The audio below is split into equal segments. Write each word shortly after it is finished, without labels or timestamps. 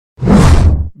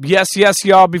Yes,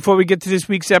 y'all. Before we get to this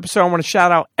week's episode, I want to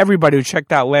shout out everybody who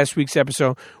checked out last week's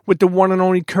episode with the one and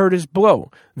only Curtis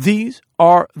Blow. These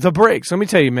are the breaks. Let me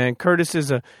tell you, man, Curtis is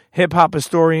a hip-hop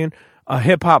historian, a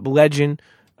hip-hop legend.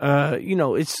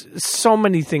 It's so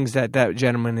many things that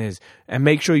gentleman is. And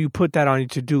make sure you put that on your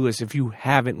to-do list if you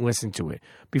haven't listened to it.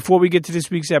 Before we get to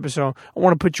this week's episode, I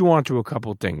want to put you on to a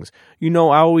couple things. I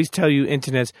always tell you,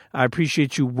 internets, I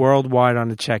appreciate you worldwide on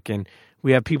the check-in.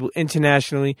 We have people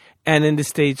internationally and in the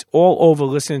States all over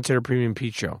listening to the Premium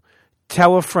Pete Show.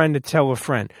 Tell a friend to tell a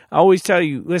friend. I always tell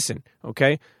you, listen,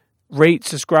 okay? Rate,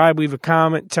 subscribe, leave a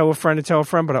comment, tell a friend to tell a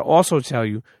friend. But I also tell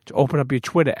you to open up your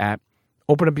Twitter app,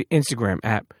 open up your Instagram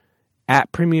app,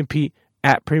 at Premium Pete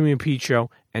Show,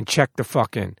 and check the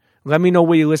fuck in. Let me know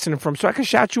where you're listening from so I can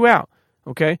shout you out,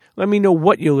 okay? Let me know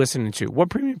what you're listening to. What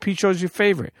Premium Pete Show is your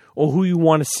favorite? Or who you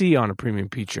want to see on a Premium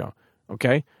Pete Show,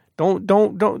 okay?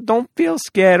 Don't feel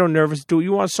scared or nervous. Do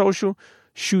you on social?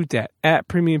 Shoot that at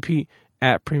Premium Pete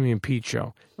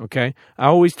Show. Okay. I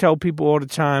always tell people all the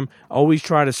time. I always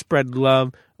try to spread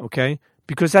love. Okay,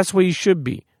 because that's where you should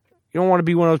be. You don't want to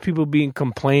be one of those people being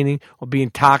complaining or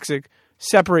being toxic.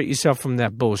 Separate yourself from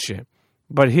that bullshit.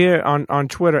 But here on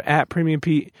Twitter at Premium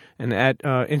Pete and at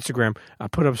Instagram, I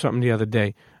put up something the other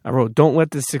day. I wrote, "Don't let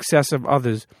the success of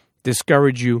others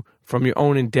discourage you from your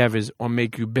own endeavors or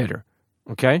make you bitter."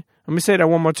 Okay? Let me say that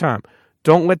one more time.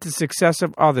 Don't let the success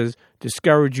of others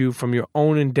discourage you from your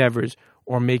own endeavors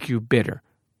or make you bitter.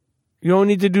 You don't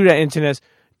need to do that, internet.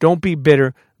 Don't be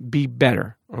bitter. Be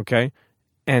better. Okay?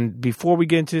 And before we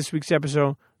get into this week's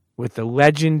episode with the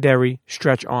legendary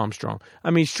Stretch Armstrong.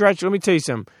 Stretch, let me tell you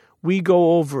something. We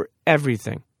go over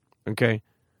everything. Okay?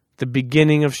 The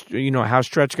beginning of, how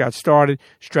Stretch got started,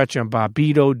 Stretch and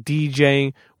Bobbito,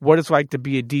 DJing, what it's like to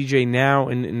be a DJ now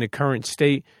in the current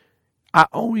state. I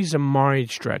always admired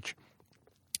Stretch,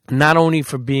 not only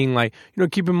for being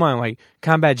keep in mind,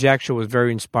 Combat Jack Show was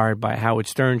very inspired by Howard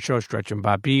Stern Show, Stretch and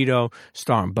Bobbito,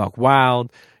 starring Buck Wild,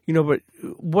 but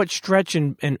what Stretch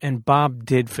and Bob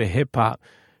did for hip-hop,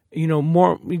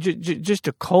 more, just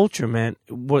the culture, man,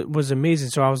 was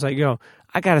amazing. So I was like, yo,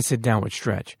 I got to sit down with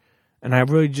Stretch, and I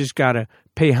really just got to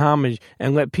pay homage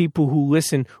and let people who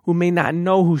listen, who may not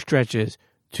know who Stretch is,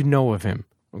 to know of him,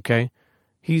 okay?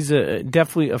 He's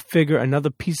definitely a figure,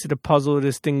 another piece of the puzzle of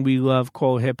this thing we love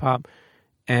called hip-hop.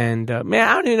 And, man,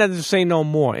 I don't even have to say no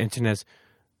more, internets.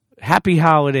 Happy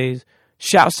holidays.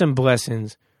 Shouts and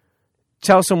blessings.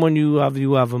 Tell someone you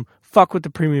love them. Fuck with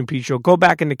the Premium Pete Show. Go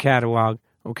back in the catalog,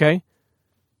 okay?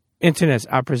 Internets,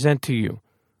 I present to you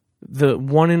the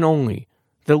one and only,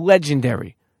 the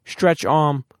legendary Stretch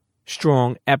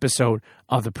Armstrong episode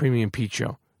of the Premium Pete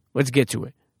Show. Let's get to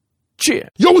it. Cheer.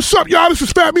 Yo, what's up, y'all? This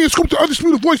is Fat Man Scoop, the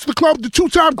undisputed voice of the club, the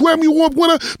two-time Grammy Award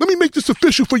winner. Let me make this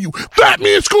official for you. Fat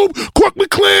Man Scoop, Crooklyn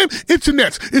Clan,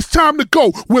 internets. It's time to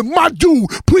go with my dude,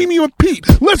 Premium Pete.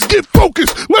 Let's get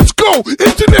focused. Let's go,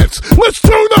 internets. Let's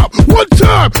turn up one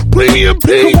time, Premium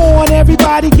Pete. Come on,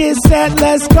 everybody, get set.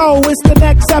 Let's go. It's the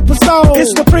next episode.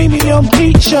 It's the Premium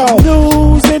Pete Show.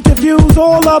 News, interviews,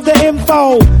 all of the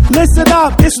info. Listen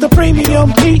up. It's the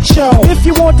Premium Pete Show. If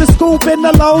you want the scoop in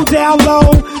the low, down low,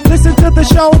 listen to the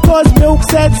show, cause Milk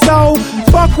said so.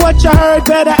 Fuck what you heard,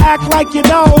 better act like you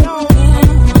know.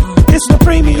 It's the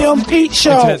Premium Pete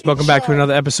Show. Internets, welcome back to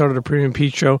another episode of the Premium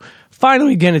Pete Show.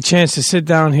 Finally getting a chance to sit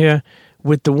down here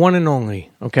with the one and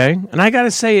only, okay? And I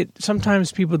gotta say it,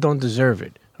 sometimes people don't deserve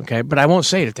it, okay? But I won't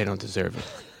say that they don't deserve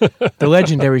it. The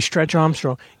legendary Stretch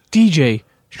Armstrong, DJ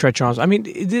Stretch Armstrong.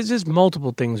 There's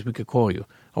multiple things we could call you.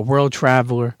 A world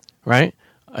traveler, right?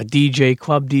 A DJ,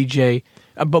 club DJ.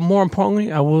 But more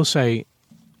importantly, I will say,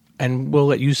 and we'll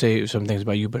let you say some things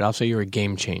about you, but I'll say you're a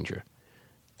game changer.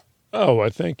 Oh, I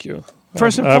thank you.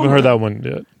 First and I haven't foremost, heard that one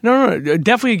yet. No,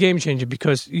 definitely a game changer,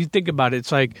 because you think about it,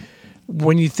 it's like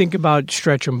when you think about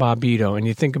Stretch and Bobbito, and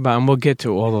you think about, and we'll get to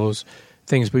all those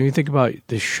things, but when you think about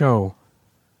the show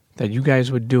that you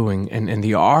guys were doing and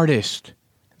the artist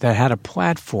that had a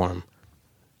platform,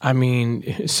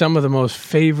 some of the most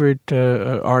favorite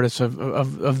artists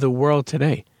of the world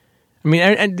today.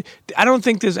 And I don't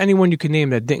think there's anyone you can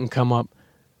name that didn't come up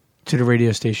to the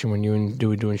radio station when you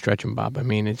were doing Stretch and Bob.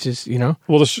 It's just,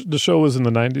 Well, the show was in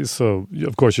the 90s, so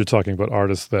of course you're talking about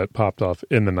artists that popped off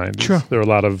in the 90s. Sure. There are a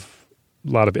lot of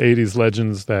 80s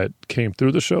legends that came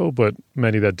through the show, but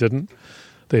many that didn't.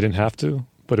 They didn't have to,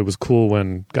 but it was cool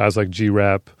when guys like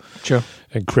G-Rap sure.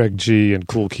 and Craig G and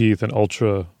Cool Keith and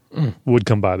Ultra would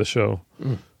come by the show,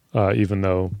 even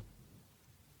though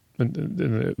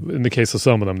in the case of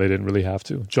some of them, they didn't really have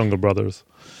to. Jungle Brothers,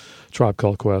 Tribe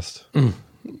Called Quest,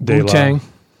 Wu-Tang.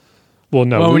 Well,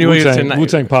 no, Well, when you went to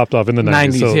Wu-Tang popped off in the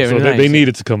 90s, so, yeah, so in the 90s. they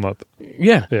needed to come up.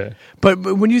 Yeah. Yeah. But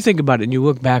when you think about it and you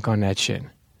look back on that shit,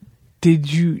 do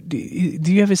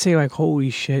you ever say like, holy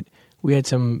shit, we had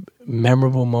some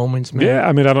memorable moments, man? Yeah,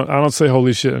 I mean, I don't say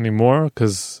holy shit anymore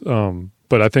because,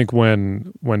 but I think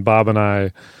when Bob and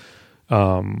I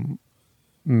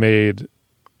made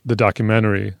the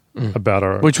documentary about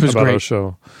our Which was about great. our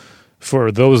show,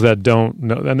 for those that don't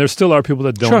know, and there still are people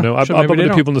that don't know. I'll maybe bump they into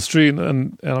don't. people in the street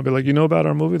and I'll be like, you know about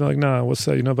our movie? They're like, nah, what's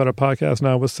that? You know about our podcast?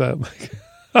 Nah, what's that?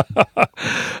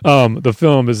 The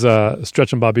film is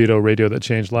Stretch and Bobbito, Radio That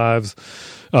Changed Lives.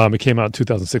 It came out in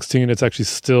 2016. It's actually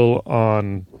still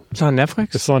on. It's on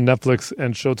Netflix? It's on Netflix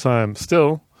and Showtime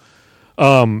still.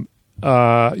 Doing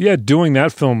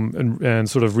that film and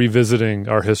sort of revisiting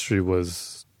our history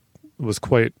was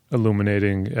quite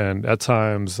illuminating, and at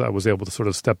times I was able to sort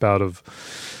of step out of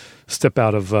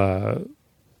that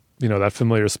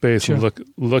familiar space and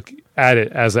look at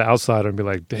it as an outsider and be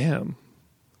like, damn,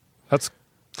 that's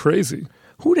crazy.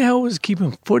 Who the hell was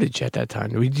keeping footage at that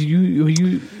time? Were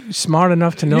you smart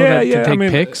enough to know to take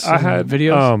pics I had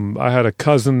videos? I had a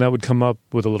cousin that would come up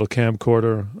with a little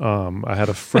camcorder. I had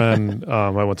a friend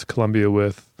I went to Columbia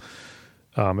with,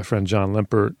 my friend John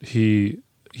Limpert. He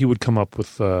would come up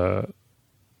with one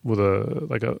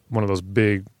of those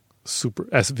big super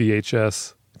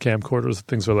SVHS camcorders.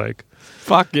 Things are like,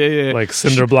 Fuck yeah. like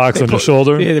cinder blocks on your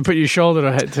shoulder. Yeah, they put your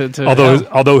shoder to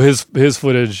Although his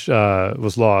footage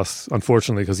was lost,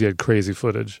 unfortunately, because he had crazy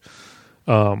footage.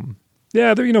 There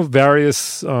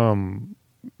various aspiring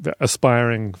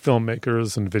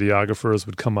filmmakers and videographers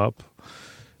would come up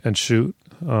and shoot,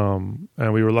 and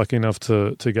we were lucky enough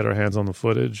to get our hands on the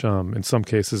footage. In some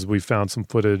cases, we found some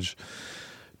footage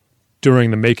during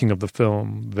the making of the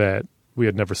film that we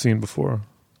had never seen before,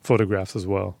 photographs as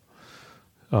well.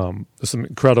 There's some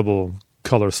incredible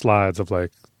color slides of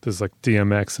there's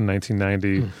DMX in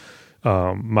 1990,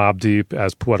 Mobb Deep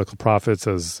as Poetical Prophets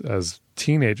as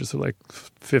teenagers. They're like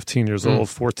 15 years old,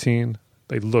 14.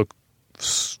 They look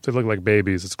like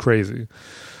babies. It's crazy.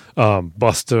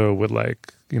 Buster with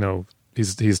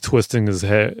he's twisting his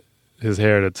hair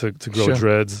to grow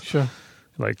dreads. Sure.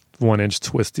 1-inch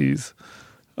twisties.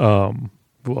 Who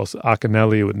else?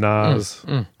 Akinelli with Nas.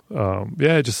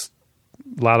 Just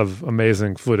a lot of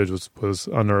amazing footage was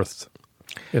unearthed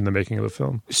in the making of the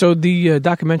film. So the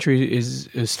documentary is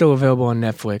still available on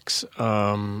Netflix,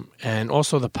 and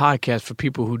also the podcast for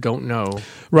people who don't know.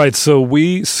 Right. So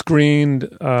we screened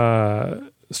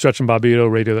Stretch and Bobbito,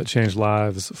 Radio That Changed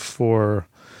Lives for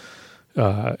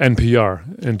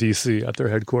NPR in DC at their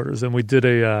headquarters, and we did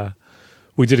a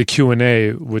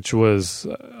Q&A, which was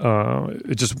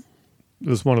it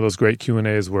was one of those great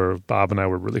Q&As where Bob and I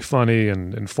were really funny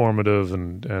and informative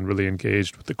and really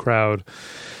engaged with the crowd.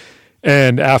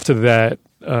 And after that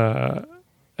Q&A,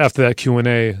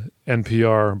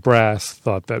 NPR brass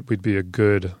thought that we'd be a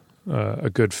good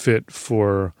fit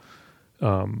for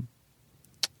the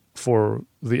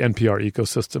NPR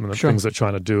ecosystem and the things they're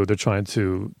trying to do. They're trying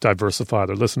to diversify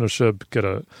their listenership, get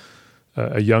a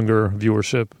younger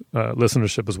viewership,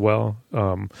 listenership as well.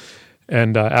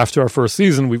 And after our first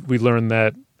season, we learned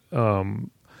that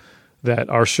that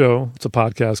our show, it's a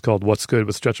podcast called What's Good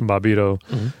with Stretch and Bobbito,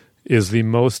 is the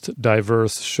most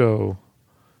diverse show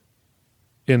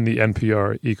in the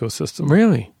NPR ecosystem.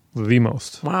 Really? The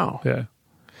most. Wow. Yeah.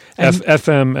 And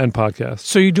FM and podcast.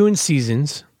 So you're doing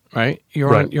seasons, right?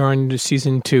 You're on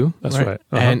season 2. That's right.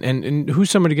 And who's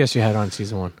some of the guests you had on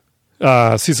season 1?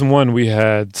 Season 1, we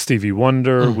had Stevie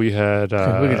Wonder. We had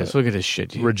look at this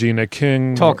shit. Regina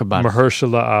King. Talk about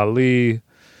Mahershala Ali,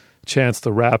 Chance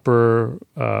the Rapper,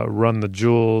 Run the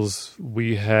Jewels.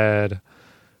 We had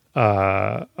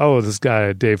this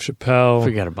guy Dave Chappelle.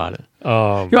 Forget about it.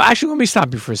 Actually, let me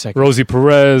stop you for a second. Rosie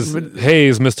Perez,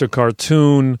 Hayes, Mr.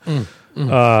 Cartoon,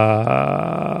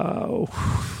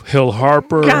 Hill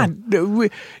Harper. God, do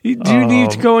you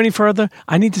need to go any further?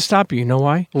 I need to stop you. You know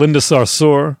why? Linda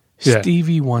Sarsour.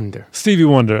 Stevie Wonder. Stevie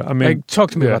Wonder. I mean, talk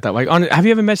to me about that. Have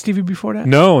you ever met Stevie before that?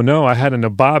 No, I hadn't.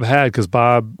 Bob had, because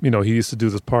Bob, he used to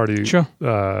do this party. Sure.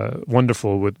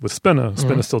 Wonderful with Spinna.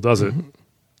 Spinna still does it.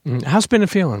 How's Spinna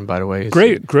feeling, by the way?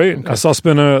 Great. Okay. I saw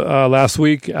Spinna last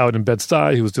week out in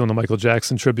Bed-Stuy. He was doing the Michael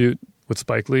Jackson tribute with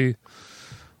Spike Lee.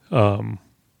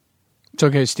 It's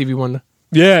okay, Stevie Wonder.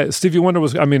 Yeah, Stevie Wonder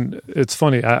was. I mean, it's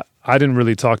funny. I didn't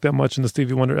really talk that much in the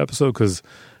Stevie Wonder episode because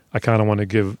I kind of wanted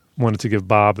to give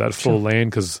Bob that full lane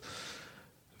because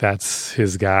that's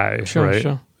his guy, right?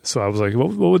 Sure. So I was like,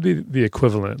 what would be the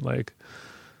equivalent? Like,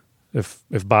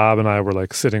 if Bob and I were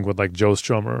like sitting with like Joe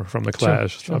Strummer from the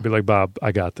Clash, Sure. I'd be like, Bob,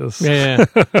 I got this. Yeah.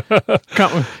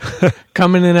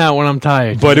 Coming in and out when I'm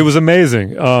tired. But it was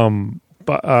amazing.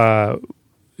 But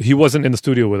he wasn't in the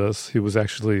studio with us. He was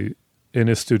actually in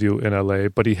his studio in LA,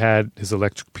 but he had his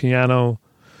electric piano,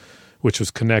 which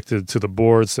was connected to the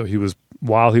board. So he was,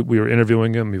 while we were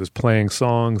interviewing him, he was playing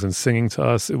songs and singing to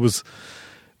us. It was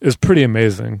pretty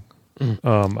amazing.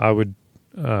 I would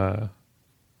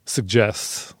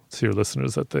suggest to your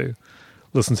listeners that they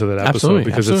listen to that episode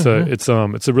because it's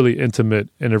a really intimate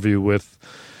interview with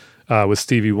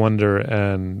Stevie Wonder,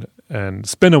 and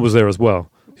Spinna was there as well.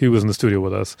 He was in the studio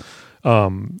with us,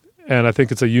 and I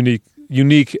think it's a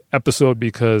unique episode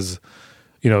because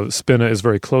Spinna is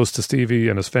very close to Stevie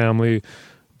and his family.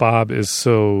 Bob is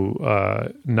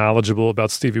so knowledgeable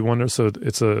about Stevie Wonder, so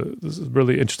this is a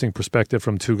really interesting perspective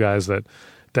from two guys that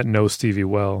know Stevie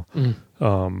well,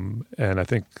 and I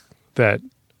think that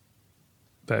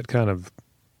kind of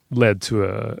led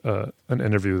to an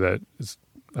interview that is,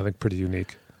 I think, pretty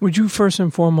unique. Would you first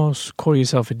and foremost call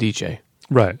yourself a DJ?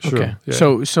 Right, sure. Okay. Yeah.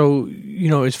 So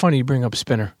it's funny you bring up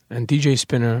Spinna and DJ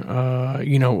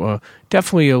Spinna.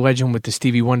 Definitely a legend with the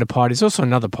Stevie Wonder party. There's also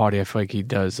another party I feel like he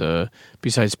does.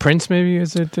 Besides Prince, maybe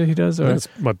is it he does? Or? That's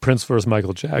my Prince versus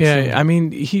Michael Jackson. Yeah, I mean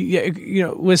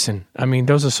listen. I mean,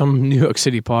 those are some New York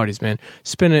City parties, man.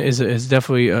 Spinna is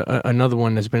definitely another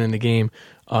one that's been in the game,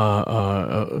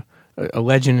 a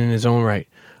legend in his own right.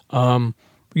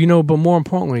 But more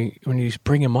importantly, when you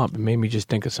bring him up, it made me just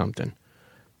think of something.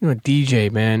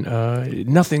 DJ, man.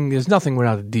 There's nothing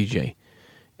without a DJ.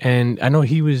 And I know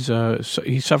he was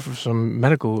he suffered some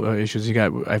medical issues. He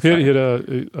had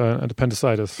an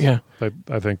appendicitis. Yeah,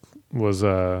 I think was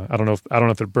I don't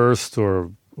know if it burst or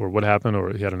what happened,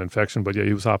 or he had an infection. But yeah,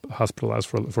 he was hospitalized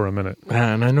for a minute.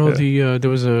 And I know there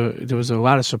was a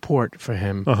lot of support for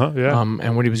him.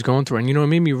 And what he was going through. And it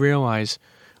made me realize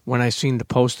when I seen the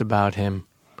post about him,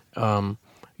 how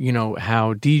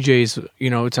DJs,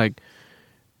 it's like.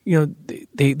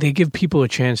 They give people a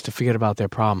chance to forget about their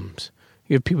problems.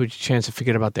 Give people a chance to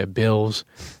forget about their bills,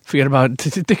 to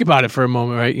think about it for a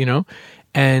moment, right?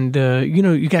 And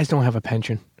you guys don't have a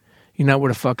pension. You're not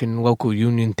with a fucking local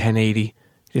union 1080.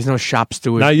 There's no shop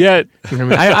steward. Not yet. You know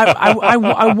what I mean?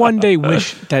 I one day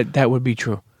wish that would be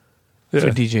true for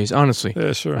DJs. Honestly,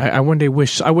 yeah, sure. I one day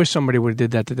wish somebody would have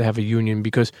did that to have a union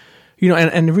because,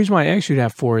 and the reason why I asked you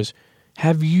that for is.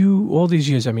 Have you, all these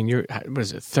years, I mean, you're,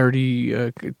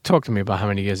 30, talk to me about how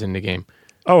many years in the game.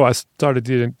 Oh, I started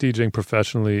DJing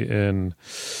professionally in,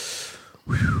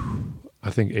 I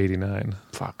think, 89.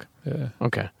 Fuck. Yeah.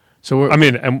 Okay. So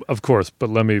and of course, but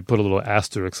let me put a little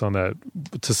asterisk on that.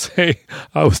 To say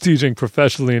I was DJing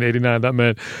professionally in 89, that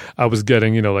meant I was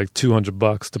getting, like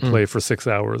 $200 to play for 6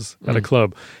 hours at a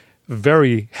club.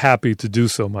 Very happy to do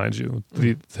so, mind you.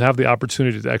 To have the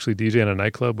opportunity to actually DJ in a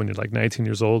nightclub when you're like 19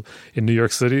 years old in New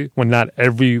York City, when not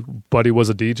everybody was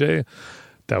a DJ,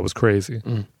 that was crazy.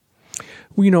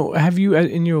 Well, have you,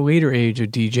 in your later age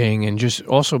of DJing and just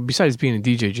also, besides being a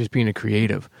DJ, just being a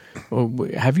creative,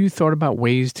 have you thought about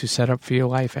ways to set up for your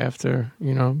life after,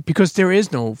 because there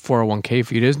is no 401k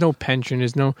for you, there's no pension,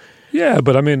 there's no... Yeah,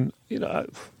 but I mean, I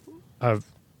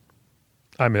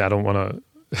don't want to...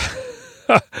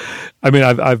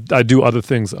 I do other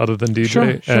things other than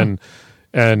DJ, sure.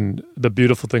 And the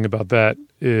beautiful thing about that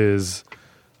is,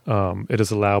 it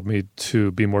has allowed me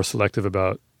to be more selective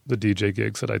about the DJ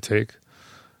gigs that I take.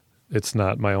 It's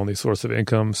not my only source of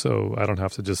income, so I don't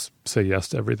have to just say yes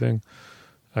to everything.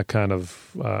 I kind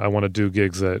of I want to do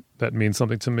gigs that mean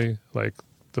something to me, like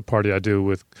the party I do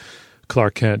with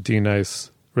Clark Kent, D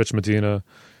Nice, Rich Medina,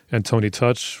 and Tony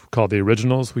Touch, called The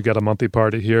Originals. We got a monthly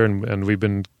party here, and we've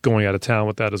been going out of town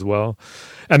with that as well.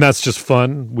 And that's just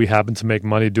fun. We happen to make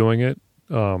money doing it,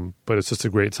 but it's just a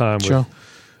great time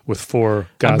with four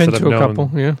guys that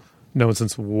I've known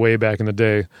since way back in the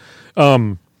day.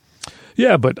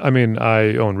 But I mean,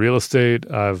 I own real estate.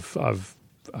 I've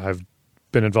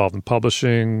been involved in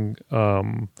publishing.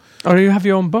 You have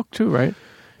your own book too, right?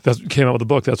 That came out with a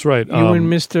book. That's right. You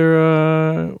and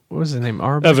Mr. What was his name?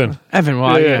 Evan. Evan.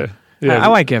 Well, yeah. I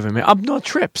like Evan, man. Up North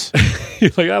Trips. You're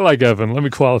like, I like Evan. Let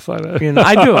me qualify that.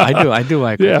 I do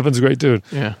like. Yeah, Evan's a great dude.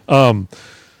 Yeah.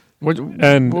 What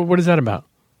is that about?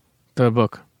 The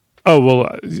book. Oh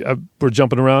well, we're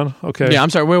jumping around. Okay. Yeah,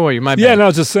 I'm sorry. Where were you? My bad. Yeah, no, I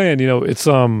was just saying. It's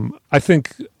I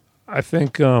think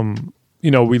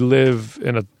we live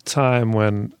in a time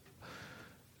when.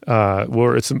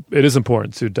 Where it is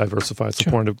important to diversify. It's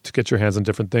important to get your hands on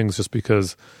different things, just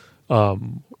because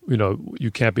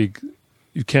you can't be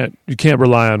you can't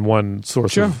rely on one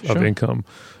source of income.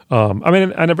 I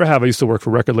mean, I never have. I used to work for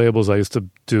record labels. I used to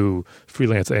do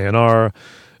freelance A&R,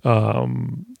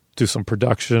 do some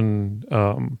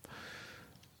production.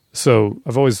 So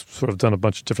I've always sort of done a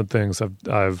bunch of different things.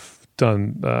 I've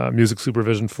done music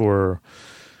supervision for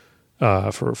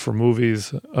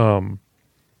movies,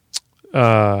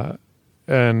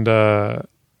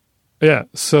 yeah.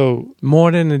 So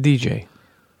more than a DJ.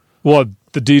 Well,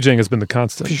 the DJing has been the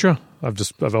constant. For sure.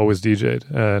 I've always DJ'd,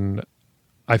 and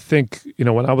I think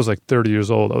when I was like 30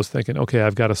 years old, I was thinking, okay,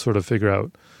 I've got to sort of figure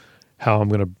out how I'm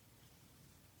gonna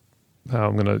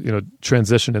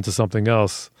transition into something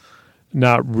else.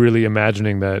 Not really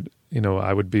imagining that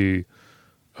I would be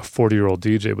a 40-year-old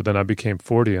DJ, but then I became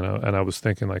 40, and I was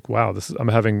thinking like, wow, I'm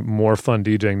having more fun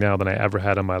DJing now than I ever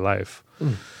had in my life.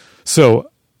 So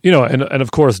and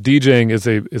of course, DJing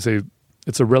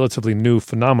it's a relatively new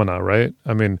phenomena, right?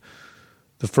 I mean,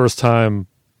 the first time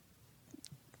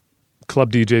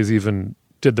club DJs even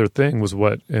did their thing was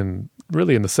in the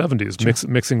 70s,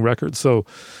 mixing records. So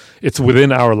it's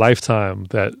within our lifetime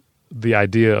that the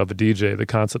idea of a DJ, the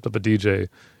concept of a DJ,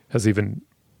 has even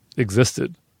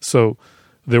existed. So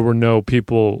there were no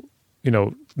people,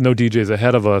 no DJs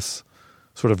ahead of us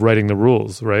sort of writing the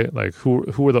rules, right? Like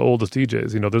who are the oldest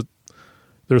DJs?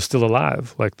 They're still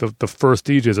alive. Like the first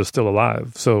DJs are still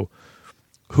alive. So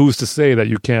who's to say that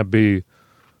you can't be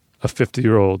a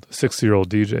 50-year-old, 60-year-old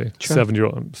DJ,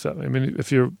 7-year-old? I mean,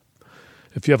 if you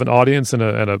have an audience and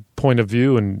a point of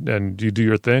view and you do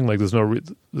your thing, like there's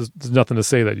nothing to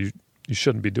say that you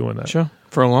shouldn't be doing that. Sure,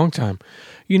 for a long time.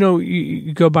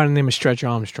 You go by the name of Stretch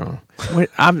Armstrong.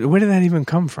 Where did that even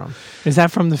come from? Is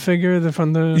that from the figure?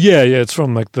 Yeah, it's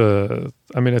from like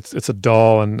it's a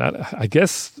doll, and I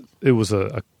guess it was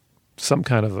some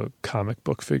kind of a comic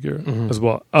book figure as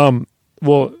well.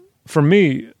 Well, for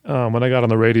me, when I got on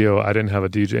the radio, I didn't have a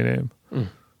DJ name.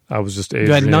 I was just Adrian.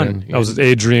 You had none. I was just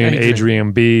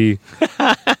Adrian B.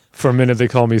 For a minute, they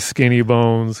called me Skinny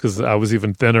Bones because I was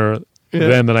even thinner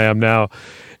then than I am now.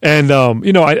 And,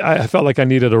 I felt like I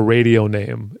needed a radio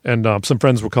name. And some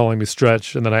friends were calling me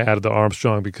Stretch, and then I added the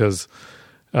Armstrong because,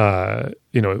 it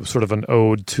was sort of an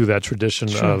ode to that tradition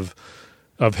of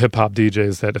hip-hop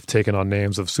DJs that have taken on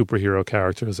names of superhero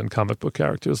characters and comic book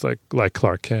characters like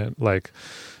Clark Kent, like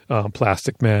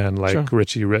Plastic Man, like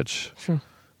Richie Rich,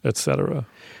 etc.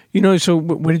 So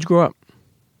where did you grow up?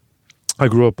 I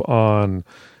grew up on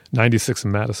 96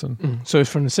 in Madison. So it's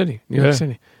from the city, New York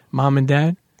City. Mom and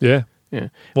dad? Yeah. Yeah.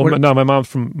 Well, no, my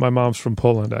mom's from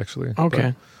Poland, actually.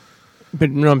 Okay. But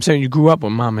no, I'm saying you grew up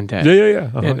with mom and dad. Yeah.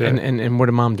 And what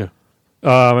did mom do?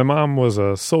 My mom was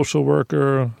a social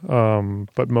worker,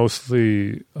 but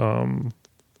mostly, I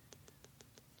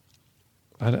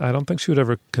don't think she would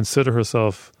ever consider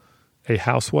herself a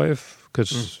housewife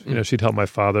because she'd help my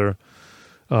father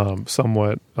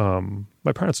somewhat.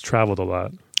 My parents traveled a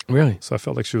lot. Really? So I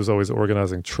felt like she was always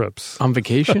organizing trips on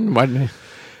vacation. What?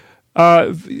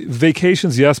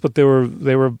 Vacations, yes, but they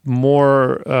were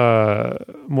more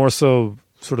so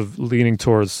sort of leaning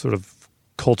towards sort of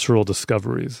cultural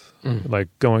discoveries, like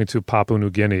going to Papua New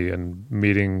Guinea and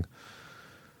meeting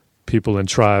people in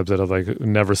tribes that have like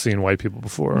never seen white people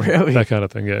before. Really? That kind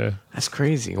of thing. Yeah, that's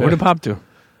crazy. What did Pop do?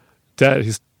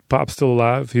 Pop's still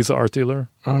alive. He's an art dealer.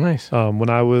 Oh, nice. When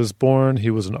I was born, he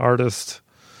was an artist,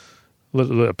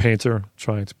 a painter,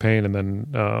 trying to paint, and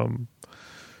then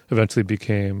eventually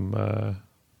became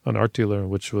an art dealer,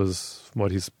 which was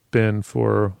what he's been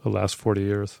for the last 40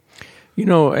 years.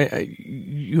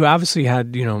 You obviously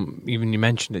had, even you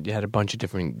mentioned it, you had a bunch of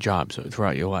different jobs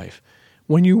throughout your life.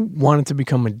 When you wanted to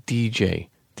become a DJ,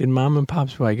 did mom and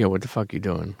pops be like, "Yo, what the fuck you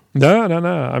doing?" No.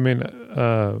 I mean,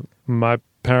 my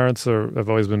parents have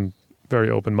always been very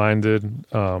open-minded.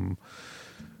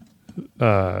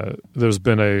 There's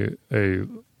been a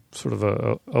sort of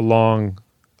a long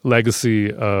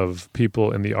legacy of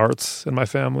people in the arts in my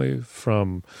family,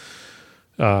 from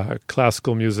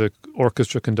classical music,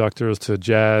 orchestra conductors, to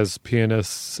jazz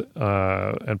pianists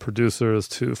and producers,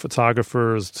 to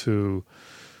photographers, to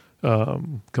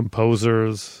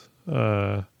composers.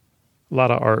 A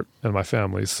lot of art in my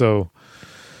family. So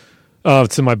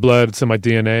it's in my blood, it's in my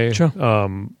DNA. Sure.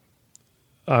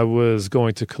 I was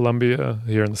going to Columbia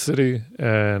here in the city,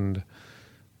 and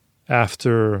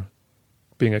after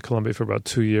being at Columbia for about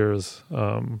 2 years,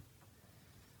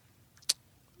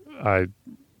 I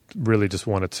really just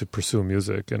wanted to pursue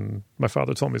music. And my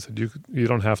father told me, he said, you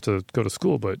don't have to go to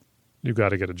school, but you got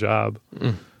to get a job.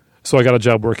 So I got a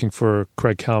job working for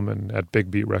Craig Kalman at Big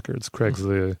Beat Records. Craig's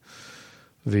the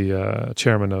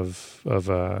chairman of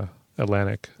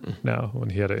Atlantic now. When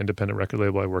he had an independent record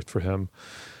label, I worked for him.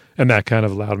 that kind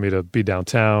of allowed me to be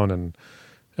downtown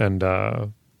and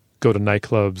go to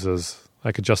nightclubs as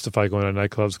I could justify going to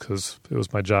nightclubs because it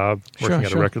was my job working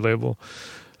at a record label.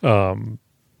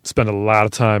 Spent a lot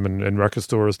of time in record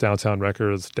stores, downtown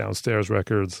records, downstairs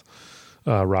records,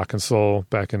 rock and soul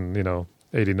back in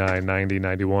 89, 90,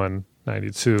 91,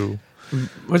 92.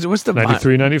 What's the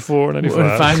 93, 94,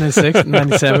 95. 5, 96,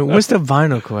 97. What's the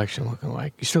vinyl collection looking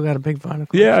like? You still got a big vinyl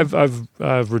collection? Yeah,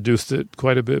 I've reduced it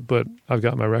quite a bit, but I've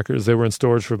got my records. They were in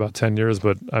storage for about 10 years,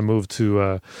 but I moved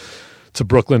to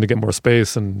Brooklyn to get more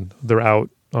space, and they're out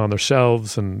on their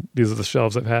shelves, and these are the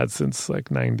shelves I've had since like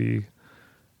 90,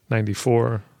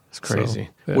 94. It's crazy.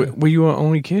 So, yeah. Were you an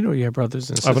only kid, or you have brothers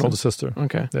and sisters? I have an older sister.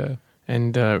 Okay. Yeah.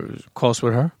 And close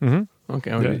with her? Mm-hmm.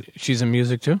 Okay. Yeah. She's in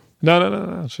music too?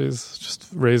 No. She's just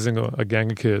raising a gang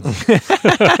of kids.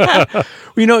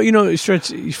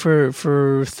 Stretch, for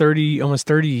almost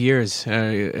 30 years,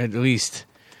 at least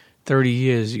 30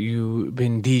 years, you've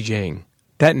been DJing.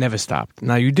 That never stopped.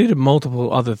 Now, you did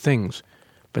multiple other things,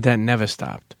 but that never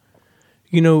stopped.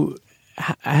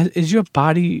 Is your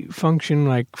body function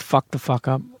like fuck the fuck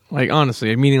up? Like,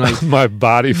 honestly, meaning like my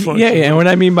body function. Yeah. And what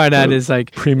I mean by that is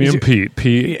like Premium Pete,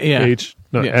 PH,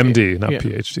 MD, not yeah.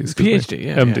 PhD. PhD,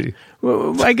 yeah, MD. Yeah.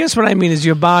 Well, I guess what I mean is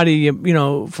your body,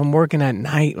 from working at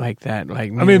night like that.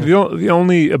 Like, I mean, the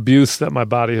only abuse that my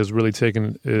body has really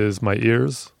taken is my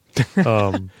ears.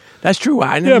 That's true.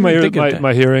 I never think of that.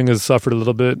 My hearing has suffered a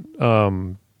little bit,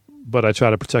 but I try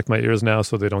to protect my ears now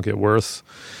so they don't get worse.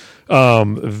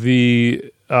 The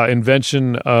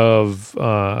invention of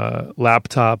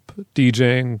laptop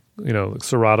DJing,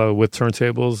 Serato with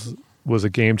turntables, was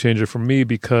a game changer for me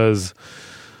because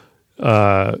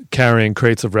carrying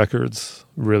crates of records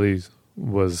really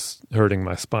was hurting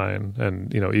my spine.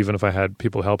 And, even if I had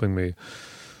people helping me,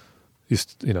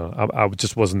 I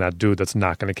just wasn't that dude that's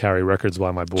not going to carry records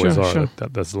while my boys are. Sure.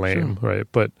 That's lame, right?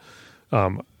 But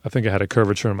I think I had a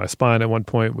curvature in my spine at one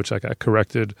point, which I got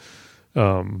corrected.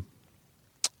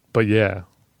 But yeah,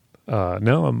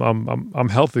 no, I'm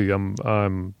healthy.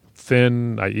 I'm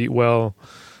thin. I eat well.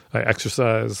 I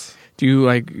exercise. Do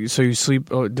you so you sleep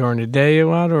during the day a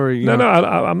lot, or No,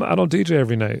 I don't DJ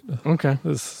every night. Okay,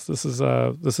 this is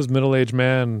middle-aged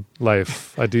man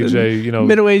life. I DJ,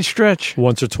 middle-aged Stretch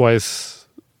once or twice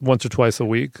a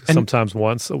week. And sometimes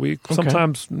once a week. Okay.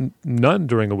 Sometimes none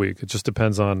during a week. It just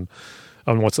depends on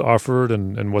what's offered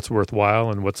and what's worthwhile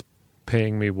and what's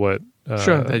paying me what.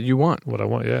 That you want. What I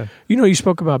want, yeah. You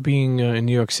spoke about being in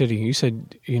New York City. You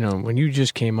said, when you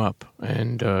just came up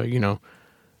and,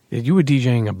 you were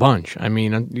DJing a bunch. I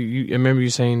mean, I remember you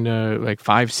saying like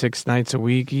 5-6 nights a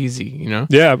week, easy,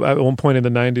 Yeah, at one point in the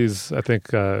 90s, I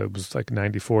think it was like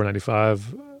 94,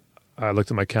 95, I looked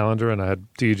at my calendar and I had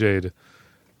DJ'd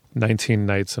 19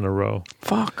 nights in a row.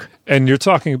 Fuck. And you're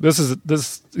talking, this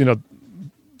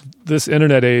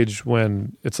internet age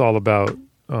when it's all about,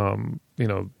 5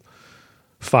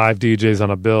 DJs on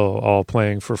a bill all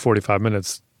playing for 45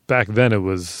 minutes. Back then it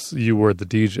was you were the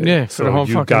DJ. Yeah, for the whole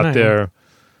you fucking got night, there.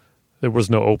 There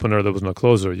was no opener, there was no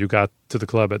closer. You got to the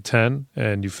club at 10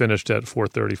 and you finished at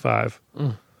 4:35.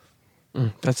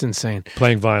 That's insane.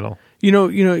 Playing vinyl.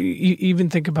 You even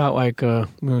think about like when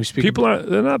we speak. People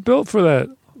they're not built for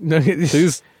that. No,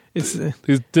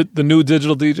 the new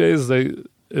digital DJs,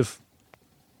 it's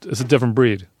a different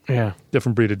breed. Yeah.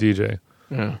 Different breed of DJ.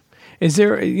 Yeah. Is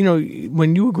there,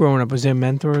 when you were growing up, was there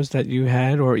mentors that you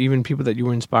had or even people that you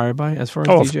were inspired by as far as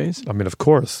DJs? I mean, of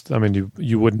course. I mean,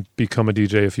 you wouldn't become a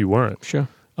DJ if you weren't. Sure.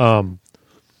 I mean,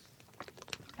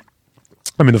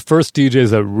 the first DJs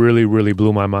that really, really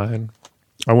blew my mind,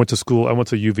 I went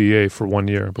to UVA for 1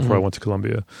 year before I went to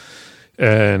Columbia.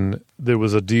 And there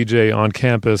was a DJ on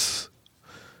campus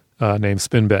named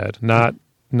Spinbad. Not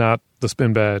the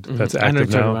Spinbad that's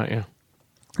active now. About, yeah.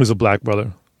 He was a black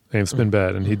brother named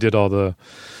Spinbad, and he did all the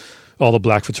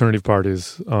black fraternity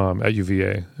parties at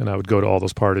UVA, and I would go to all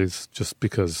those parties just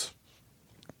because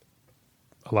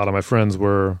a lot of my friends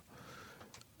were,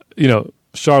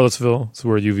 Charlottesville is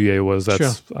where UVA was.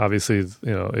 That's obviously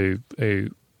a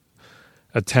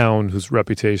town whose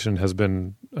reputation has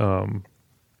been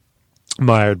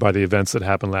mired by the events that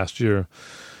happened last year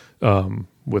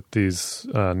with these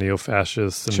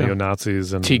neo-fascists and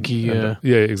neo-Nazis and Tiki.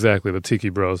 Exactly, the Tiki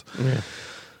Bros. Yeah.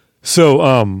 So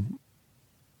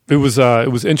it was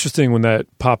interesting when that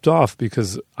popped off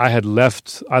because I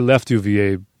left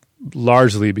UVA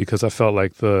largely because I felt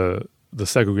like the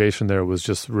segregation there was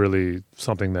just really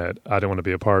something that I didn't want to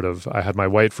be a part of. I had my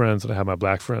white friends and I had my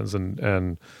black friends,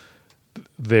 and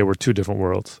they were two different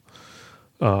worlds.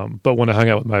 But when I hung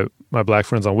out with my black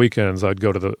friends on weekends, I'd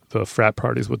go to the frat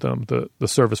parties with them, the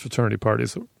service fraternity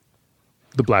parties.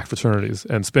 the black fraternities,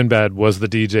 and Spinbad was the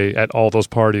DJ at all those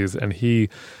parties, and he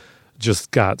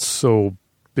just got so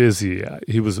busy.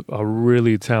 He was a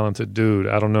really talented dude.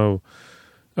 I don't know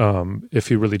if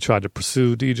he really tried to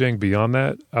pursue DJing beyond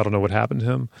that. I don't know what happened to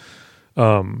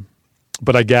him.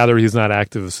 But I gather he's not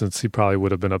active, since he probably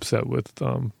would have been upset with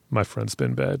my friend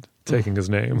Spinbad taking his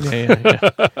name. Yeah.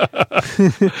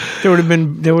 There would have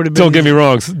been. Don't get me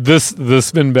wrong. The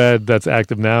Spinbad that's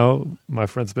active now, my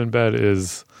friend Spinbad,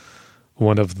 is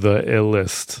one of the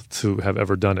illest to have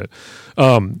ever done it.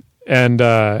 And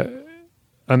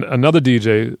another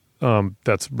DJ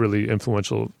that's really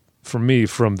influential for me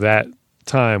from that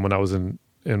time when I was in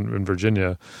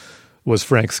Virginia was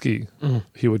Frank Ski.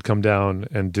 He would come down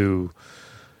and do.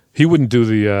 He wouldn't do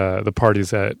the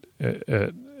parties at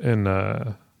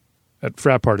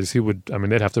frat parties. He would. I mean,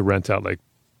 they'd have to rent out like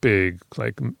big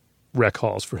like rec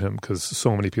halls for him because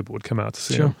so many people would come out to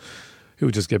see him. He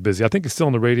would just get busy. I think he's still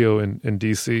on the radio in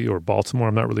DC or Baltimore.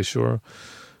 I'm not really sure.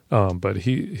 But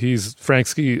he's Frank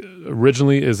Ski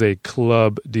originally is a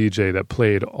club DJ that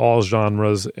played all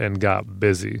genres and got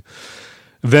busy.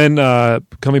 Then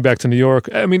coming back to New York,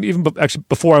 I mean, even actually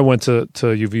before I went to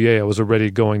UVA, I was already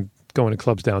going to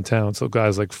clubs downtown. So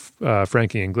guys like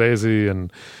Frankie Inglesi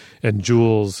and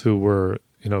Jules, who were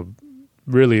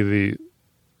really the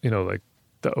like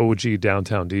the OG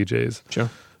downtown DJs. Sure.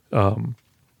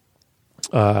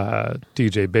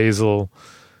 DJ Basil,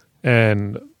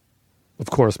 and of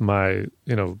course my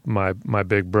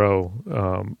big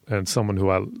bro, and someone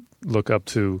who I look up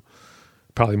to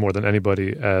probably more than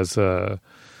anybody as a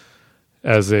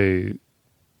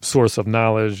source of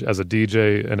knowledge, as a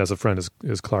DJ, and as a friend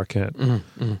is Clark Kent.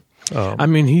 I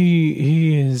mean,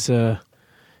 he is a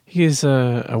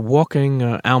walking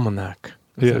almanac.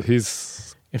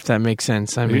 He's, if that makes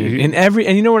sense. I mean, and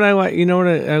you know what I like. You know what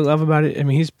I love about it. I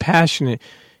mean, he's passionate.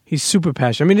 He's super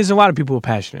passionate. I mean, there's a lot of people who are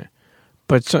passionate,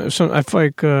 but so I feel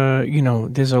like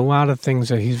there's a lot of things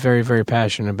that he's very, very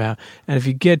passionate about. And if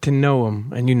you get to know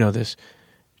him, and you know this,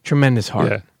 tremendous heart.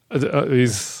 Yeah,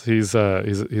 he's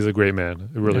a great man.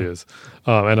 It really is.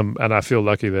 And I feel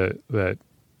lucky that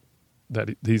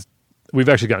he's. We've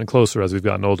actually gotten closer as we've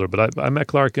gotten older. But I met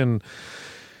Clark in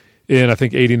I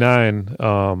think '89.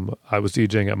 I was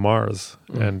DJing at Mars,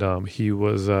 and he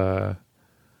was.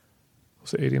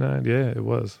 Was it '89? Yeah, it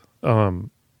was.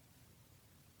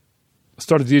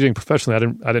 Started DJing professionally.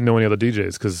 I didn't know any other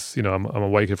DJs because I'm a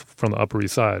white kid from the Upper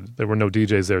East Side. There were no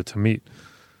DJs there to meet.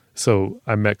 So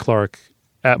I met Clark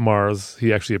at Mars.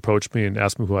 He actually approached me and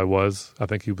asked me who I was. I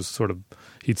think he was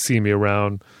he'd seen me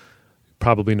around,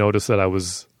 probably noticed that I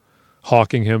was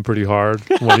hawking him pretty hard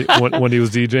when he was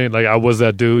DJing. Like I was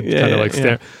that dude,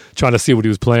 trying to see what he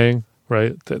was playing.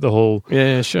 Right, the whole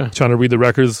sure. Trying to read the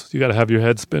records, you got to have your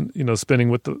head spinning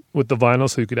with the vinyl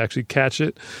so you could actually catch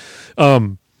it.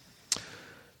 And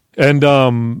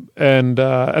then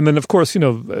of course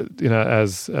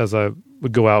as I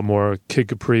would go out more, Kid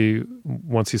Capri,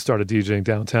 once he started DJing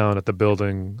downtown at the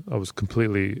building, I was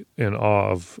completely in awe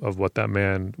of what that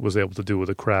man was able to do with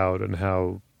a crowd and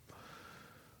how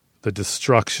the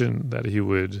destruction that he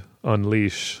would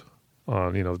unleash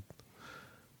on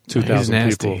 2,000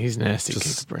 people. He's nasty.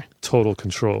 Just total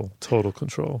control.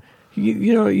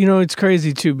 It's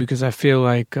crazy too because I feel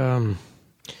like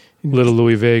Little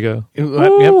Louis Vega.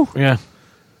 Yep, yeah.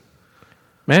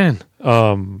 Man.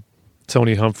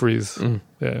 Tony Humphries.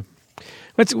 Yeah.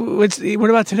 What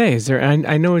about today? Is there?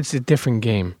 I know it's a different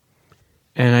game,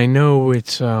 and I know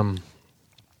it's.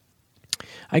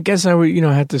 I guess I would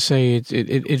have to say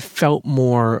it felt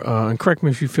more. And correct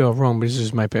me if you feel wrong, but this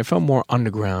is my opinion. It felt more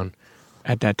underground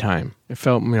at that time. It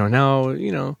felt now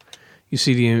you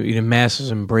see the masses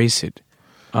embrace it.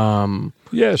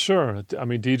 Yeah, sure. I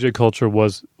mean, DJ culture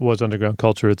was underground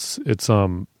culture.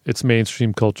 It's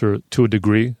mainstream culture to a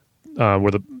degree,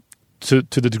 where to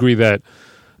the degree that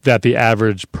the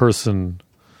average person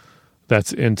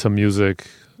that's into music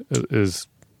is,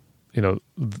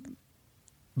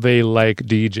 they like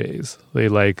DJs. They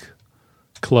like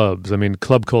clubs. I mean,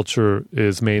 club culture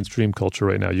is mainstream culture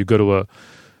right now. You go to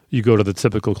the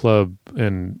typical club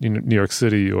in New York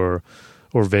City or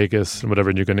Vegas and whatever,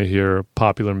 and you're going to hear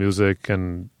popular music,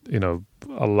 and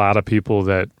a lot of people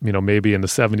that maybe in the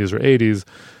 70s or 80s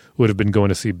would have been going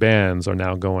to see bands are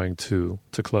now going to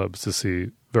clubs to see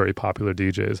very popular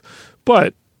DJs.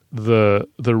 But the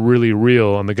really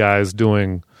real and the guys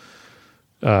doing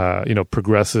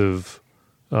progressive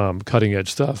cutting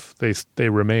edge stuff, they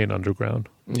remain underground.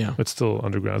 Yeah, it's still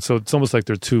underground. So it's almost like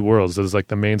there are two worlds. There's like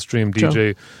the mainstream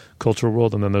DJ culture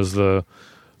world, and then there's the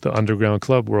underground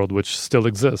club world, which still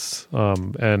exists.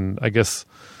 And I guess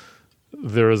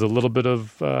there is a little bit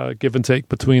of give and take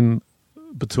between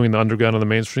between the underground and the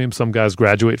mainstream. Some guys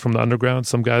graduate from the underground.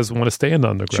 Some guys want to stay in the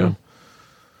underground.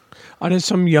 Sure. Are there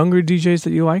some younger DJs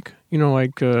that you like?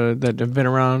 That have been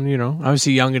around,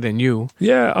 obviously younger than you.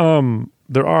 Yeah,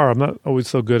 there are. I'm not always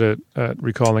so good at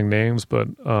recalling names, but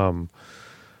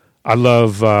I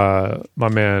love my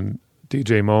man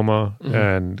DJ MoMA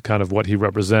and kind of what he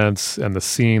represents and the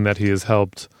scene that he has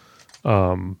helped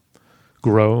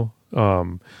grow.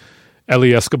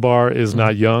 Eli Escobar is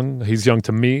not young. He's young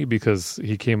to me because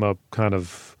he came up kind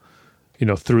of,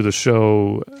 through the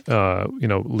show,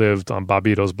 lived on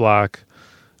Bobbito's block.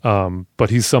 But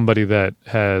he's somebody that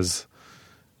has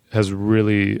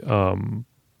really,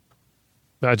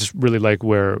 I just really like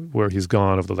where he's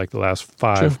gone over the last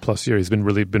 5+ years.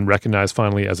 He's been recognized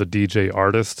finally as a DJ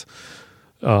artist,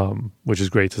 which is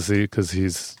great to see because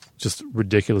he's just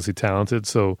ridiculously talented.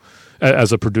 So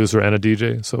as a producer and a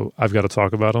DJ, so I've got to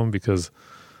talk about him because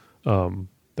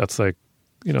that's kind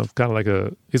of like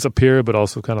he's a peer, but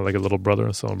also kind of like a little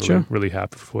brother. So I'm really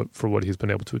happy for what he's been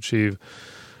able to achieve.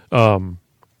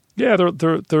 Yeah,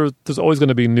 there's always going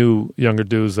to be new younger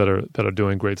dudes that are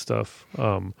doing great stuff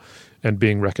and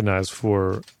being recognized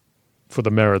for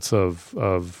the merits of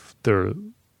their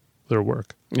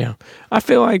work. Yeah, I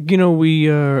feel like we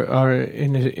are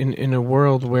in a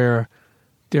world where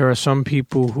there are some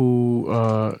people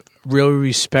who really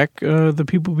respect the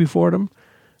people before them,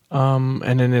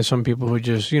 and then there's some people who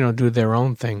just do their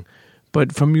own thing.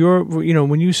 But from your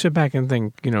when you sit back and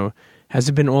think has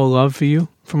it been all love for you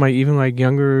from even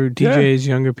younger DJs,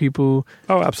 younger people?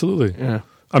 Oh, absolutely. Yeah,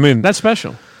 I mean that's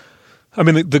special. I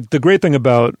mean the great thing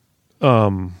about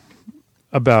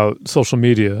social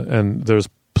media, and there's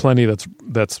plenty that's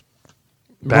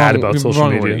bad about social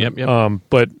media. Yep.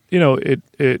 But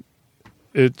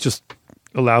it just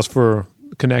allows for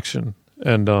connection,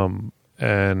 and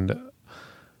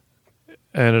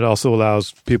it also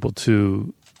allows people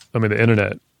to. I mean, the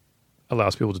internet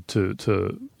allows people to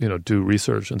do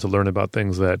research and to learn about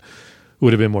things that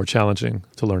would have been more challenging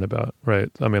to learn about, right?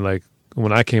 I mean, like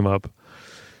when I came up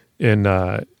in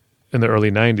the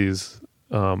early 90s,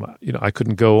 I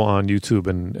couldn't go on YouTube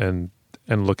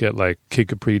and look at like Kid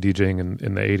Capri DJing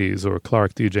in the 80s or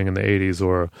Clark DJing in the 80s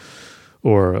or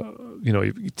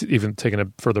even taking it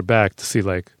further back to see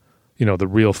the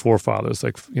real forefathers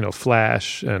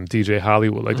Flash and DJ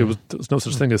Hollywood. Like there was no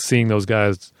such thing as seeing those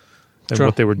guys and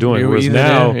what they were doing. Whereas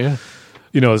now,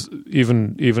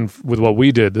 even with what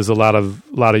we did, there's a lot of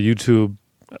YouTube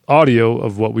audio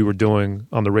of what we were doing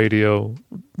on the radio.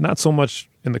 Not so much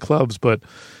in the clubs, but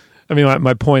I mean,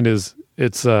 my point is,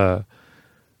 it's a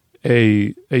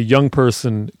young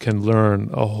person can learn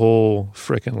a whole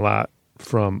freaking lot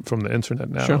from the internet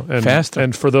now. Sure. And Faster.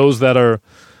 And for those that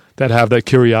have that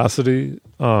curiosity,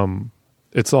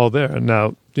 it's all there. And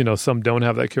now, some don't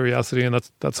have that curiosity, and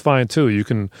that's fine too. You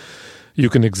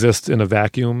can exist in a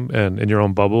vacuum and in your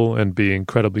own bubble and be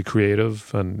incredibly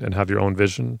creative and have your own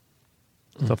vision.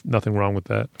 Nothing wrong with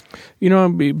that.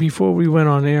 Before we went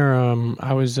on air,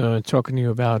 I was talking to you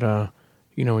about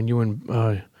when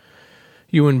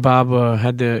you and Bob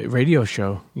had the radio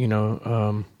show.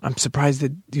 I'm surprised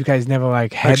that you guys never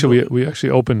had. Actually, we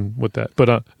actually opened with that,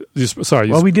 but sorry.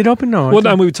 Well, we did open. No,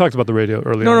 we talked about the radio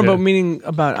earlier. No, but meaning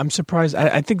about. I'm surprised.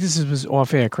 I think this was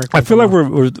off air. Correct. I feel like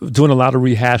we're doing a lot of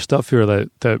rehash stuff here.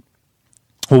 That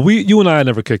you and I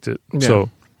never kicked it. Yeah. So,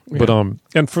 but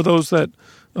and for those that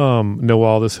know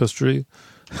all this history,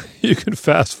 you can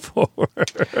fast forward.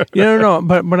 No.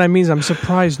 But what I mean is, I'm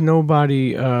surprised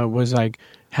nobody was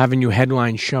having you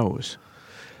headline shows,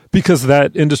 because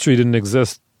that industry didn't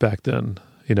exist back then.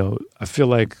 I feel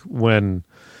like when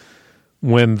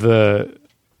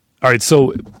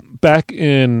so back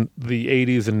in the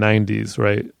 80s and 90s,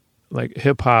 right? Like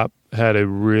hip hop had a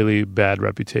really bad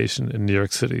reputation in New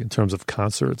York City in terms of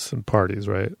concerts and parties,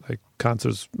 right? Like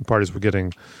concerts and parties were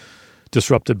getting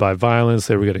disrupted by violence.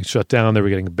 They were getting shut down. They were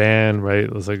getting banned, right?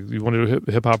 It was like, you want to do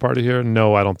a hip hop party here?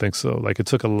 No, I don't think so. Like it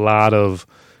took a lot of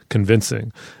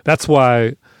convincing. That's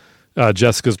why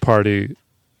Jessica's party,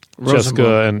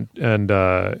 Jessica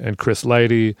and Chris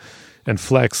Lighty and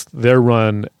Flex, their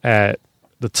run at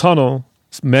the Tunnel,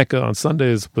 Mecca on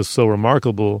Sundays, was so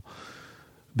remarkable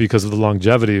because of the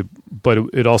longevity. But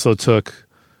it also took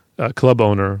club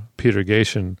owner Peter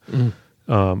Gation,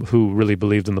 who really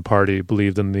believed in the party,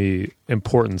 believed in the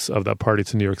importance of that party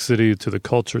to New York City, to the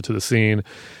culture, to the scene.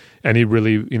 And he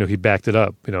really, he backed it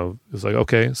up. It was like,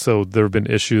 okay, so there have been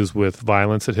issues with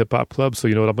violence at hip-hop clubs. So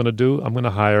you know what I'm going to do? I'm going to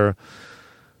hire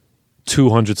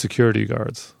 200 security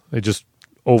guards. They just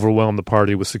overwhelm the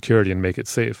party with security and make it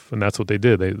safe. And that's what they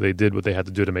did. They did what they had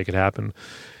to do to make it happen.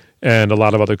 And a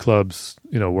lot of other clubs,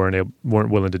 weren't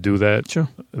willing to do that. Sure.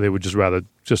 They would just rather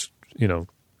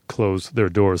close their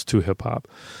doors to hip hop.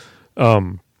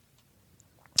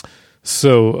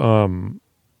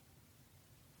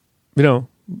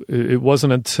 It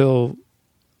wasn't until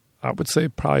I would say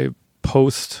probably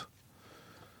post.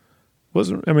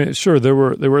 Sure, there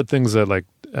were things that like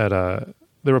there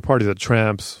were parties at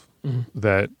Tramps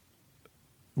that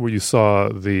where you saw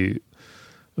the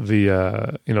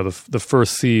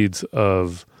first seeds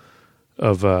of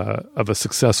a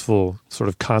successful sort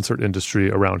of concert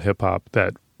industry around hip hop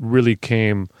that really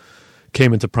came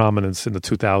into prominence in the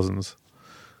 2000s.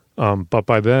 But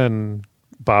by then,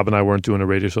 Bob and I weren't doing a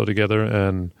radio show together,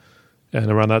 and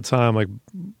around that time, like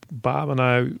Bob and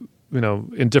I,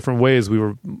 in different ways, we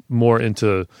were more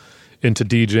into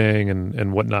DJing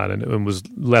and whatnot, and it was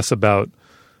less about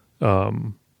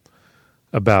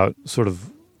sort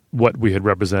of what we had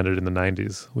represented in the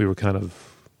 90s. We were kind of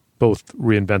both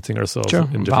reinventing ourselves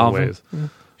in different ways. Yeah,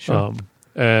 sure.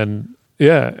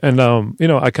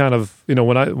 I kind of,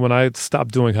 when I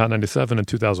stopped doing Hot 97 in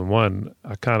 2001,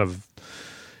 I kind of,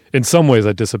 in some ways,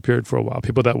 I disappeared for a while.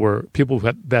 People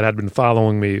that had been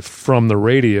following me from the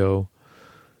radio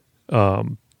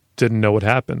didn't know what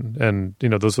happened. And,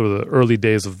 those were the early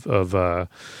days of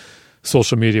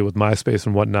social media with MySpace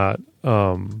and whatnot.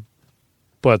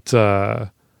 But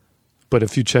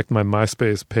if you checked my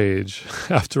MySpace page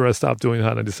after I stopped doing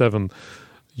Hot 97,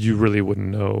 you really wouldn't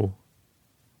know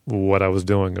what I was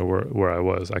doing or where I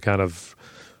was. I kind of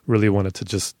really wanted to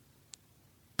just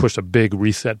push a big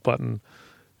reset button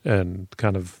and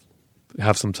kind of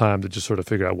have some time to just sort of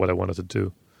figure out what I wanted to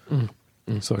do.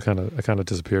 So I kind of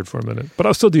disappeared for a minute. But I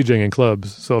was still DJing in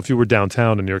clubs. So if you were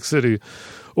downtown in New York City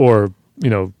or,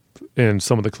 in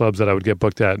some of the clubs that I would get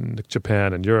booked at in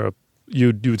Japan and Europe,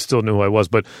 you would still know who I was.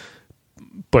 But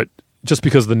just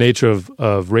because of the nature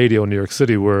of radio in New York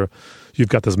City, where you've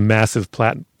got this massive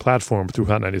platform through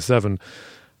Hot 97,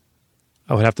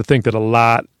 I would have to think that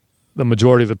the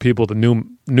majority of the people that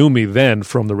knew me then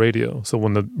from the radio. So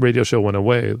when the radio show went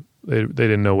away, they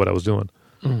didn't know what I was doing.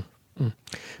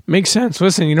 Makes sense.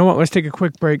 Listen, you know what? Let's take a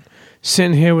quick break.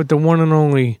 Sitting here with the one and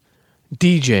only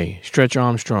DJ Stretch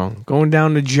Armstrong, going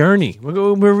down the journey.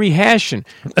 We're rehashing.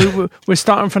 We're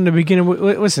starting from the beginning.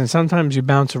 Listen, sometimes you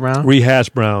bounce around. Rehash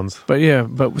Browns.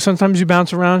 But sometimes you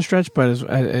bounce around, Stretch, but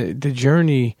the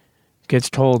journey gets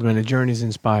told, man. The journey's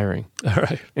inspiring. All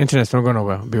right. Internet, don't go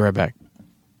nowhere. I'll be right back.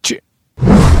 Cheers.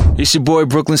 It's your boy,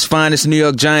 Brooklyn's finest, New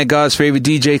York Giant, God's favorite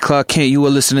DJ, Clark Kent. You are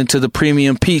listening to the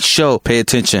Premium Pete Show. Pay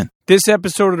attention. This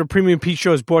episode of the Premium Pete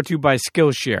Show is brought to you by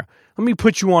Skillshare. Let me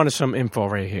put you on to some info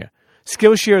right here.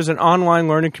 Skillshare is an online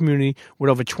learning community with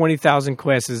over 20,000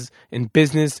 classes in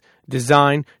business,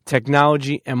 design,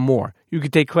 technology, and more. You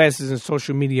can take classes in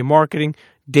social media marketing,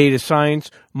 data science,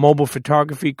 mobile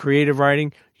photography, creative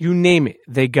writing, you name it,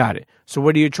 they got it. So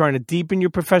whether you're trying to deepen your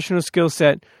professional skill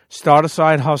set, start a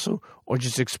side hustle, or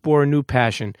just explore a new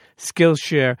passion,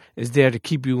 Skillshare is there to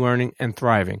keep you learning and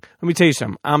thriving. Let me tell you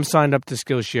something. I'm signed up to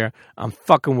Skillshare. I'm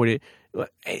fucking with it.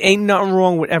 Ain't nothing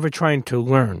wrong with ever trying to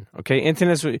learn, okay?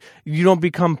 Internet, you don't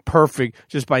become perfect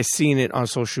just by seeing it on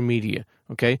social media,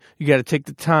 okay? You got to take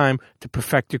the time to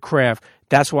perfect your craft.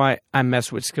 That's why I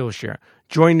mess with Skillshare.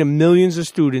 Join the millions of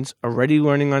students already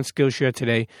learning on Skillshare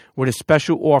today with a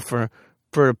special offer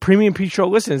for the Premium Pete Show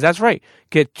listeners. That's right.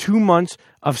 Get 2 months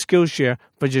of Skillshare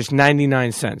for just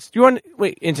 99 cents.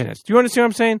 Internet, do you understand what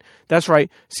I'm saying? That's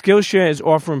right. Skillshare is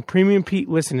offering Premium Pete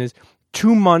listeners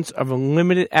 2 months of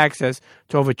unlimited access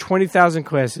to over 20,000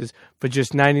 classes for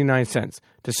just 99 cents.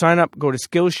 To sign up, go to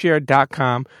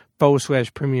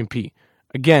Skillshare.com/Premium Pete.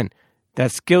 Again,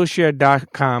 that's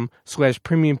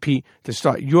Skillshare.com/Premium Pete to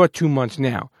start your 2 months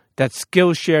now. That's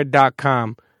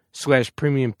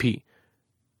Skillshare.com/Premium Pete.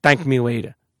 Thank me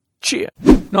later. Cheer.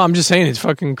 No, I'm just saying it's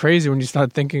fucking crazy when you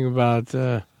start thinking about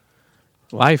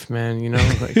life, man.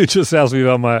 Like, You just asked me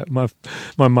about my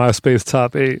MySpace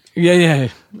top 8. Yeah.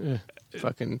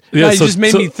 Fucking. Yeah, it just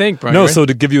made me think, bro. No, right? so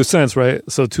to give you a sense, right?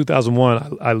 So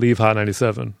 2001, I leave Hot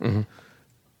 97. Mm-hmm.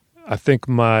 I think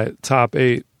my top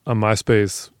 8 on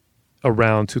MySpace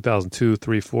around 2002,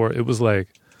 3, 4. It was like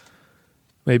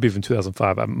maybe even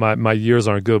 2005. My years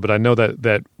aren't good, but I know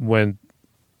that when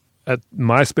at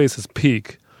MySpace's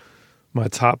peak, my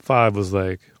top 5 was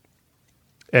like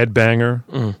Ed Banger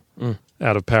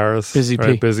out of Paris, Busy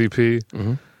right? P. Busy P.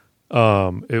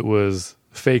 Mm-hmm. It was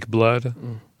Fake Blood,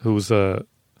 who's a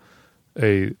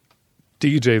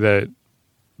DJ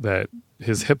that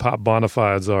his hip hop bona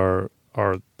fides are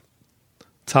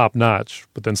top notch,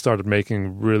 but then started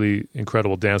making really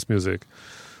incredible dance music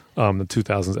in the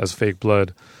 2000s as Fake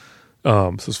Blood.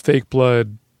 So it's Fake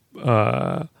Blood.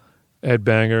 Ed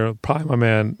Banger, probably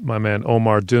my man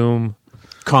Omar Doom,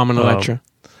 Carmen Electra,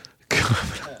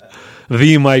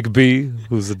 the Mike B,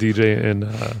 who's the DJ in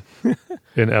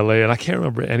LA, and I can't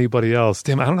remember anybody else.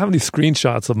 Damn, I don't have any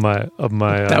screenshots of my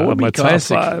that would be my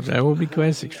classic. top 5. That would be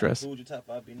classic, Stress. Who would your top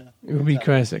 5 be now? It would be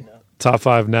classic. Top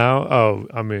 5 now? Oh,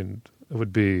 I mean, it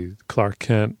would be Clark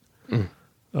Kent.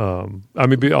 I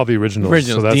mean, be all the originals.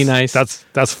 So that's, D-Nice.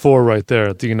 That's 4 right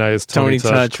there. D-Nice, Tony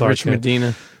Touch, Clark Rich Kent.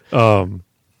 Medina.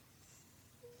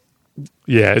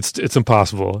 Yeah, it's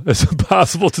impossible. It's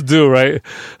impossible to do, right?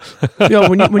 Yo,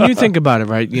 when you think about it,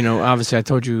 right? You know, obviously, I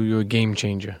told you you're a game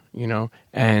changer. You know,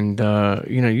 and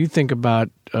you know, you think about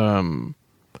you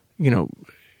know,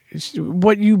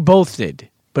 what you both did,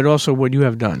 but also what you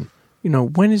have done. You know,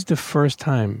 when is the first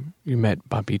time you met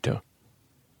Bobbito?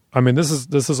 I mean, this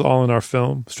is all in our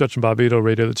film, Stretch and Bobbito,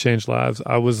 Radio That Changed Lives.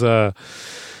 I'd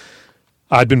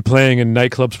been playing in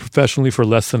nightclubs professionally for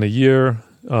less than a year.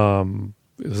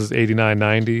 This is 89,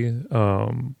 90.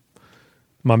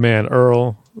 My man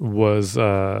Earl was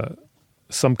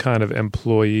some kind of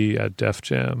employee at Def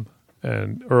Jam,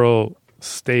 and Earl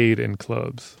stayed in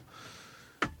clubs.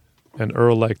 And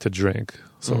Earl liked to drink.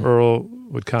 So Earl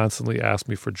would constantly ask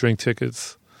me for drink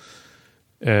tickets,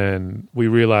 and we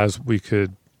realized we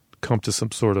could come to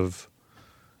some sort of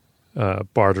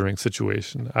bartering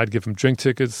situation. I'd give him drink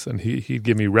tickets, and he'd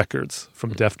give me records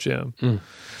from Def Jam.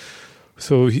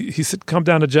 So he said, come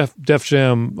down to Def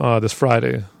Jam this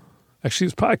Friday. Actually,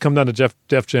 he's probably come down to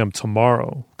Def Jam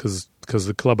tomorrow because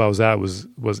the club I was at was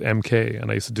MK,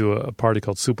 and I used to do a party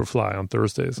called Superfly on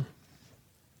Thursdays.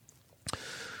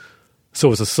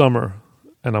 So it's a summer,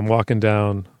 and I'm walking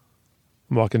downtown.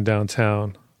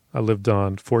 I lived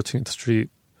on 14th Street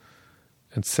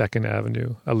and 2nd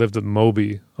Avenue. I lived at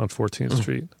Moby on 14th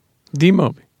Street. The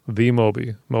Moby. The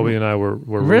Moby. Moby and I were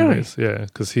roommates. Yeah,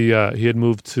 because he had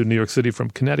moved to New York City from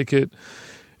Connecticut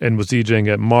and was DJing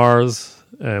at Mars,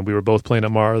 and we were both playing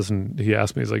at Mars. And he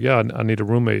asked me, he's like, "Yeah, I need a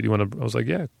roommate. You want to?" I was like,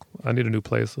 "Yeah, I need a new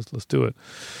place. Let's do it."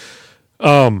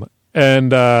 And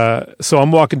so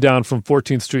I'm walking down from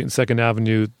 14th Street and 2nd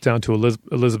Avenue down to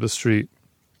Elizabeth Street,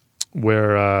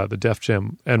 where the Def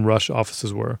Jam and Rush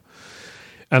offices were,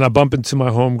 and I bump into my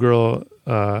homegirl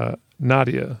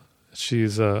Nadia.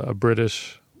 She's a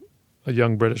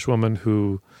young British woman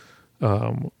who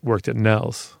worked at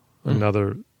Nell's,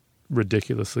 another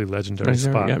ridiculously legendary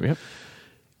spot. Yep.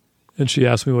 And she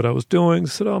asked me what I was doing. I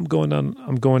said, "Oh, I'm going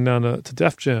down to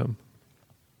Def Jam."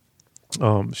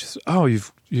 She said, "Oh,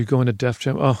 you're going to Def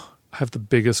Jam? Oh, I have the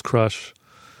biggest crush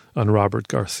on Robert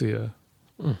Garcia,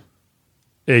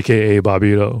 a.k.a.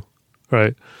 Bobbito."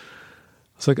 Right?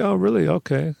 It's like, "Oh, really?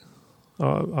 Okay.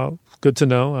 Good to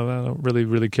know. I don't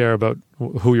really care about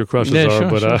who your crushes are,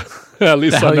 but at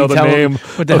least I know the name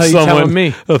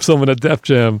of someone at Def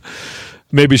Jam."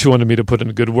 Maybe she wanted me to put in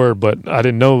a good word, but I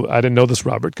didn't know this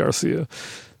Robert Garcia.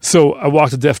 So I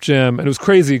walked to Def Jam, and it was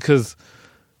crazy because,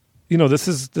 you know, this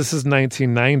is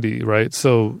 1990, right?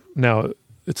 So now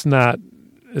it's not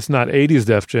 80s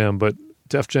Def Jam, but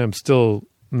Def Jam still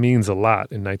means a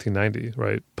lot in 1990,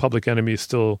 right? Public Enemy is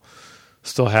still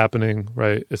happening,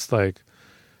 right? It's like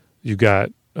you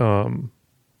got, well,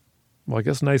 I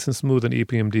guess Nice and Smooth and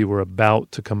EPMD were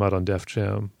about to come out on Def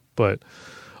Jam, but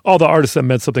all the artists that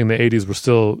meant something in the 80s were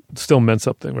still meant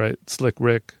something, right? Slick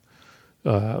Rick,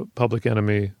 Public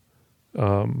Enemy,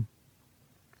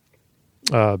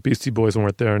 Beastie Boys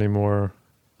weren't there anymore.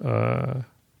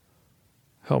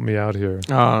 Help me out here.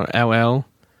 LL.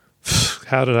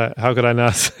 How could I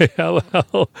not say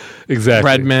LL?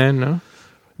 Exactly. Redman, no?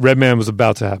 Redman was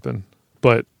about to happen.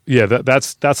 But yeah,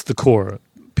 that's the core.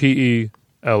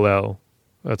 PELL.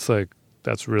 That's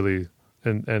really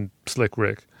and Slick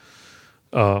Rick.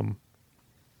 Third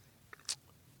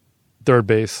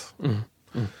Bass.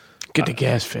 Get the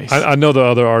gas face. I know the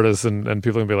other artists, and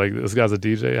people can be like, "This guy's a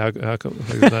DJ. How come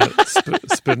he's not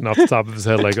spitting off the top of his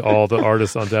head like all the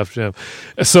artists on Def Jam?"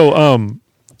 So,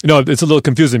 it's a little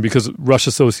confusing because Rush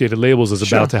Associated Labels is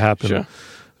about to happen,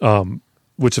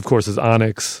 which of course is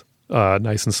Onyx,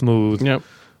 Nice and Smooth. Yep.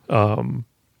 I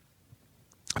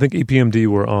think EPMD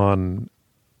were on.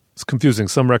 It's confusing.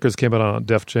 Some records came out on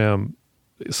Def Jam.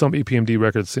 Some EPMD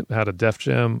records had a Def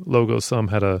Jam logo. Some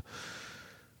had a.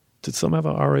 Did some have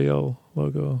a RAL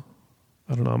logo?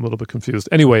 I don't know. I'm a little bit confused.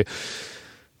 Anyway,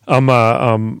 I'm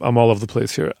all over the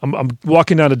place here. I'm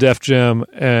walking down to Def Jam,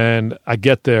 and I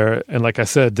get there, and like I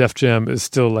said, Def Jam is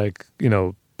still like,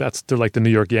 they're like the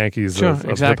New York Yankees of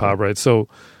hip hop, right? So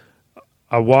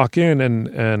I walk in,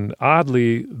 and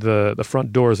oddly, the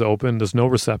front door is open. There's no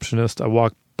receptionist. I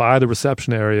walk by the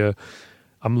reception area.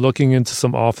 I'm looking into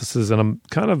some offices, and I'm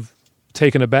kind of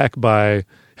taken aback by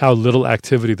how little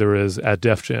activity there is at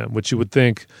Def Jam, which you would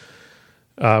think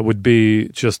would be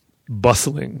just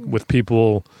bustling with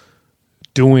people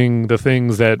doing the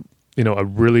things that, you know, a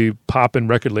really poppin'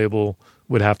 record label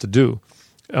would have to do.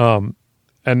 And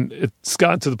it's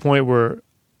gotten to the point where,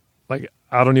 like,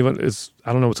 I don't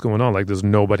know what's going on. Like, there's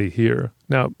nobody here.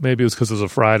 Now, maybe it was because it was a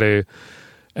Friday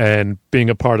and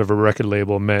being a part of a record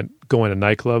label meant going to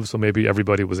nightclubs, so maybe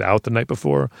everybody was out the night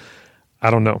before. I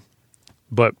don't know.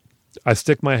 But I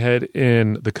stick my head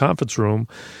in the conference room,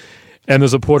 and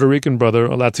there's a Puerto Rican brother,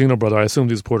 a Latino brother. I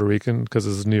assumed he's Puerto Rican because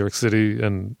this is New York City,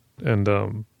 and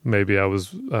maybe I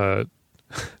was...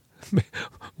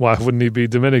 why wouldn't he be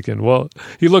Dominican? Well,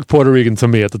 he looked Puerto Rican to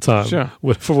me at the time, sure,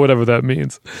 for whatever that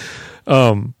means.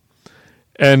 And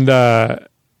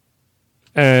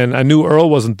I knew Earl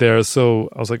wasn't there, so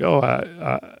I was like, oh,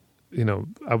 I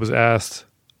was asked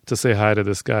to say hi to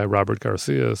this guy, Robert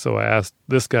Garcia. So I asked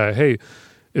this guy, hey,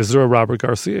 is there a Robert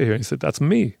Garcia here? And he said, that's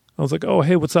me. I was like, oh,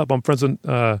 hey, what's up? I'm friends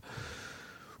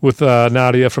with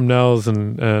Nadia from Nels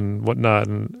and whatnot.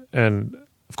 And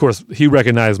of course, he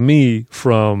recognized me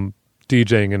from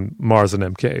DJing in Mars and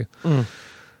MK.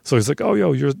 So he's like, oh,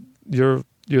 yo, you're the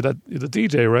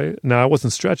DJ, right? Now, I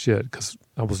wasn't Stretch yet because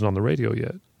I wasn't on the radio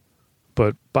yet.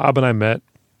 But Bob and I met.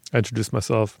 I introduced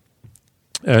myself.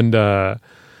 And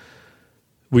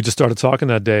we just started talking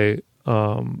that day.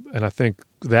 And I think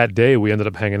that day we ended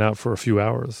up hanging out for a few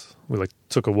hours. We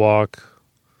took a walk.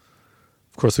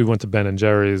 Of course, we went to Ben and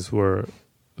Jerry's where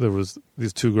there was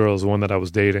these two girls, one that I was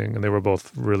dating, and they were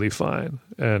both really fine.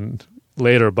 And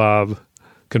later, Bob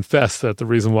confessed that the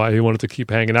reason why he wanted to keep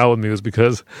hanging out with me was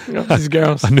because these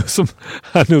girls. I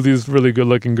knew these really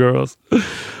good-looking girls.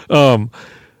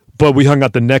 But we hung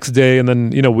out the next day, and then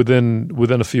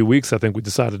within a few weeks, I think we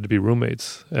decided to be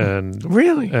roommates. And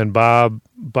really, and Bob,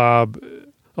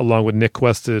 along with Nick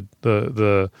Quested,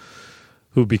 who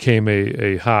became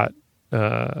a hot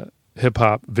hip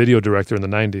hop video director in the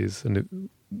 '90s and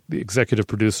the executive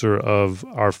producer of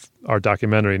our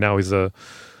documentary. Now he's a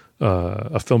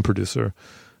film producer.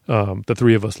 The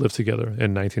three of us lived together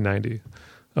in 1990,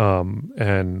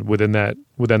 and within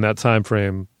that time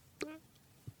frame,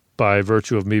 by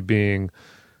virtue of me being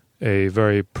a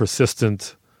very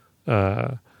persistent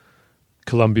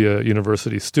Columbia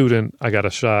University student, I got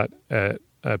a shot at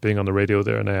being on the radio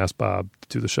there, and I asked Bob to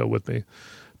do the show with me.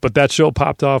 But that show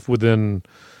popped off within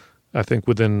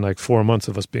 4 months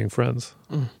of us being friends.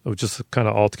 It just kind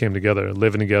of all came together,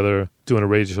 living together, doing a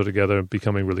radio show together,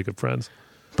 becoming really good friends.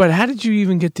 But how did you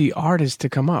even get the artists to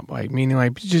come up?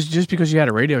 Meaning just because you had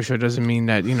a radio show doesn't mean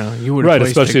that, you would have right,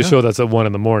 especially a show that's at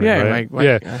 1 a.m, right?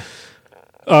 Yeah.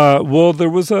 Well, there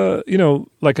was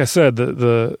like I said,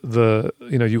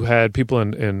 you had people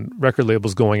in record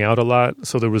labels going out a lot,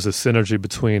 so there was a synergy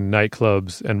between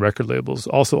nightclubs and record labels.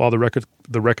 Also, all the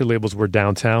record labels were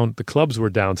downtown, the clubs were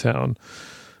downtown,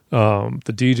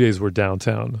 the DJs were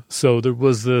downtown. So there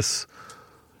was this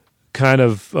kind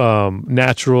of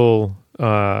natural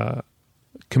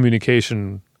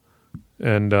communication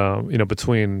and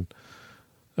between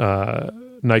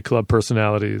nightclub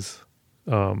personalities,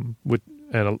 and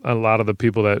a lot of the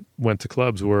people that went to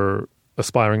clubs were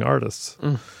aspiring artists.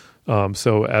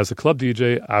 So as a club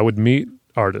DJ, I would meet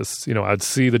artists. I'd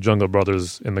see the Jungle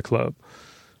Brothers in the club.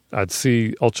 I'd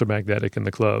see Ultramagnetic in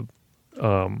the club.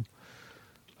 I'd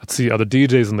see other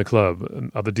DJs in the club.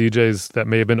 And other DJs that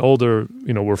may have been older,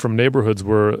 were from neighborhoods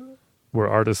where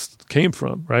artists came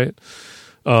from, right?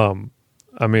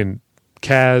 I mean,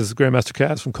 Grandmaster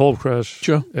Kaz from Cold Crush,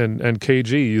 sure, and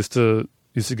KG used to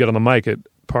get on the mic at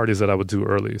parties that I would do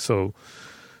early. So,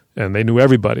 and they knew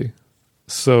everybody.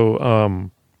 So,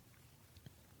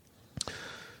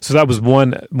 so that was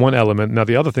one element. Now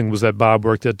the other thing was that Bob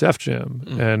worked at Def Jam,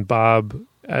 and Bob,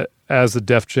 as a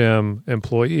Def Jam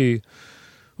employee,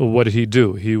 well, what did he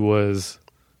do? He was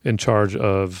in charge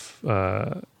of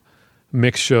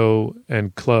mix show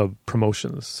and club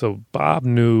promotions. So Bob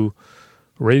knew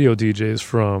radio DJs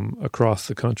from across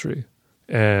the country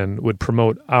and would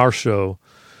promote our show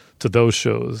to those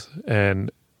shows.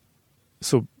 And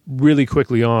so really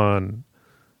quickly on,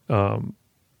 he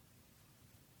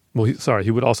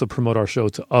would also promote our show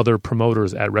to other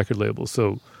promoters at record labels.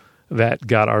 So that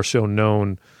got our show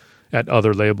known at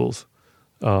other labels.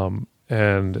 And,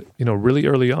 really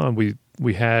early on, we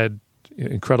had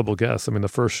incredible guests. I mean, the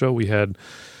first show we had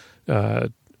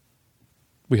the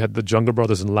Jungle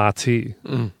Brothers and Lati.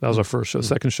 That was our first show.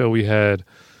 Second show we had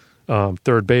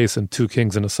Third Bass and Two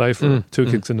Kings in a Cypher. Two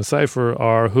Kings in a Cypher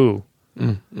are who?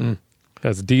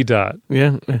 That's D-Dot.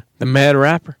 Yeah, the mad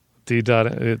rapper. D-Dot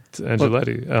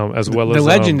Angeletti, as well as... The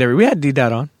legendary. We had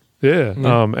D-Dot on. Yeah.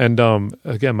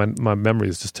 Again, my memory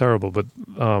is just terrible. But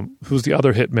who's the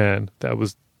other hitman that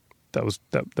was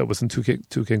in Two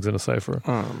Kings and a Cypher?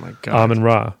 Oh my God. Amin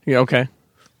Ra. Yeah. Okay.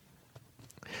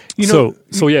 So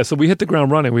we hit the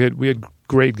ground running. We had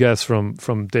great guests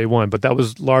from day one, but that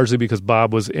was largely because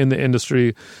Bob was in the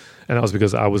industry, and that was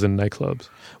because I was in nightclubs.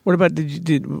 What about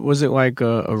was it like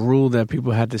a rule that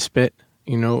people had to spit,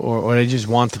 or they just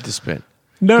wanted to spit?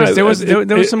 No, there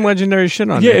was some legendary shit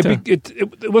on there. Yeah,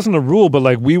 it wasn't a rule, but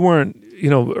like we weren't,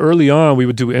 early on we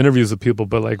would do interviews with people,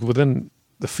 but like within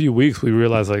a few weeks we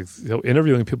realized like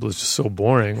interviewing people is just so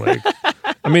boring. Like,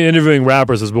 I mean, interviewing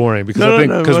rappers is boring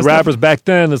because rappers back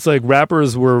then, it's like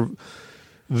rappers were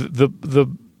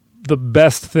the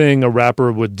best thing a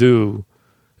rapper would do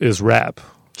is rap.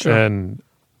 Sure. And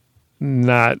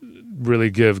not really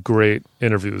give great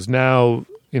interviews. Now,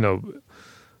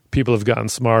 people have gotten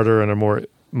smarter and are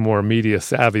more media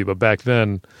savvy, but back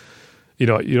then, you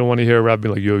don't want to hear a rap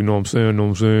being like, yo, you know what I'm saying, know what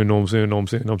I'm saying, know what I'm saying, know what I'm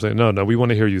saying, know what I'm saying. No, we want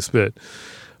to hear you spit.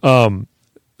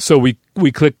 So we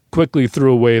quickly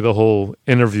threw away the whole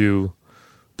interview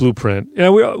blueprint. Yeah,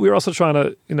 we were also trying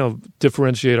to,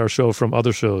 differentiate our show from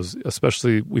other shows,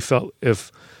 especially we felt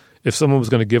if someone was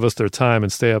going to give us their time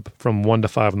and stay up from 1 to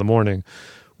 5 in the morning,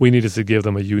 we needed to give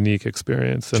them a unique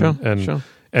experience. And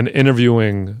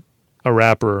interviewing a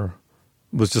rapper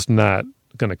was just not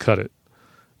going to cut it.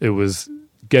 It was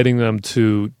getting them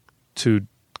to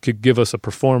give us a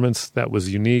performance that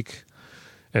was unique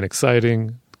and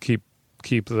exciting, keep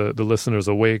the listeners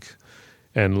awake,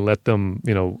 and let them,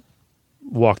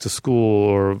 walk to school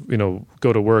or,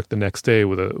 go to work the next day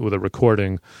with a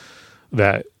recording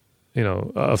that,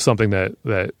 of something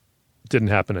that didn't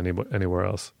happen anywhere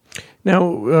else.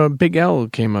 Now, Big L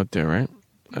came out there, right?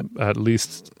 At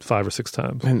least 5 or 6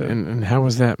 times. And how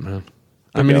was that, man?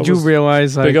 I mean, did you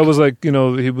realize like... Big L was like, he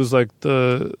was like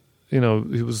he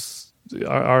was,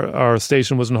 our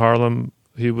station was in Harlem.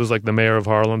 He was like the mayor of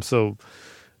Harlem, so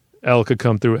L could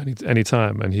come through any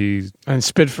time, and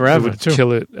spit forever, would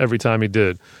kill it every time he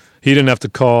did. He didn't have to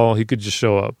call. He could just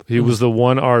show up. He was the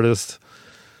one artist.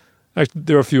 Actually,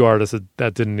 there are a few artists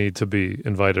that didn't need to be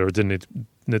invited or didn't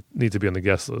need to be on the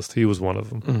guest list. He was one of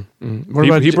them.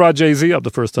 He brought Jay-Z up the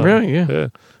first time. Really? Yeah.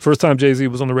 First time Jay-Z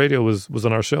was on the radio was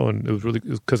on our show, and it was really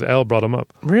because L brought him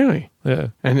up. Really? Yeah.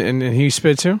 And he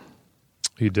spit too?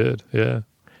 He did. Yeah.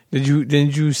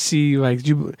 Did you see like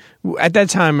at that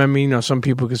time? I mean, some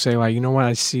people could say like, you know what,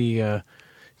 I see.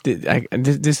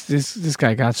 This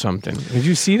guy got something. Did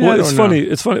you see that? Well, it's funny.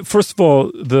 No? It's funny. First of all,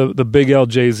 the Big L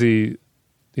Jay-Z,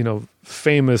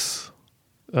 famous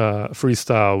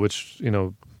freestyle, which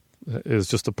is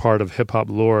just a part of hip hop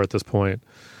lore at this point.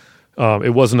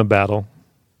 It wasn't a battle.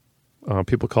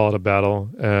 People call it a battle,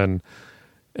 and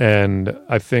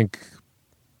I think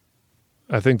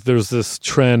there's this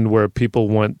trend where people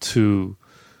want to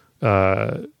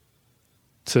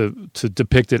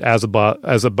depict it as a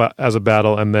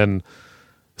battle, and then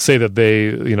say that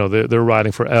they're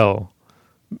riding for L,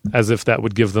 as if that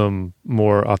would give them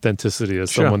more authenticity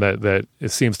as someone that it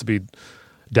seems to be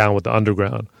down with the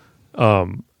underground.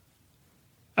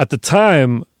 At the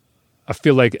time, I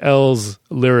feel like L's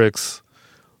lyrics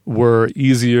were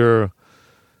easier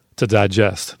to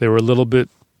digest. They were a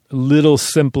little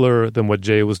simpler than what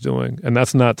Jay was doing. And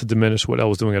that's not to diminish what L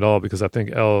was doing at all, because I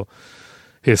think L,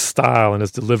 his style and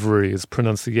his delivery, his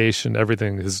pronunciation,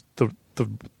 everything, his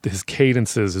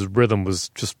cadences, his rhythm was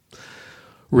just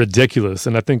ridiculous.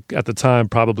 And I think at the time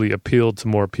probably appealed to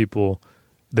more people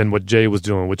than what Jay was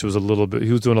doing, which was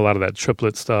he was doing a lot of that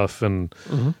triplet stuff and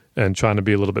trying to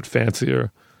be a little bit fancier.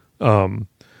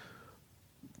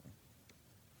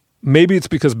 Maybe it's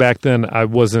because back then I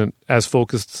wasn't as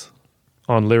focused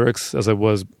on lyrics as I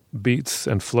was beats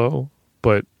and flow.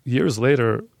 But years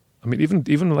later, I mean,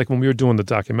 even like when we were doing the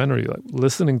documentary, like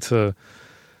listening to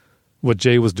what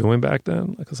Jay was doing back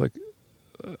then, like I was like,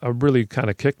 I really kind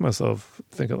of kicked myself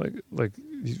thinking like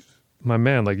my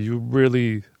man, like you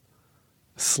really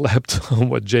slept on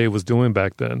what Jay was doing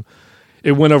back then.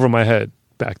 It went over my head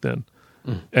back then.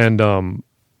 And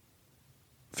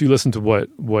if you listen to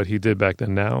what he did back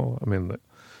then now, I mean,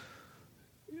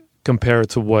 compare it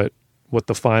to what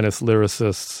the finest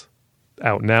lyricists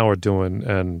out now are doing,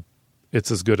 and it's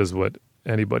as good as what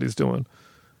anybody's doing.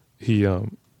 He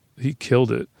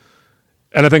killed it.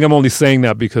 And I think I'm only saying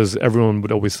that because everyone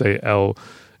would always say L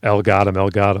got him.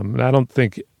 And I don't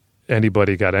think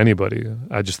anybody got anybody.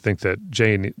 I just think that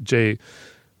Jay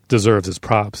deserves his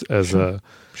props as a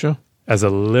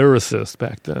lyricist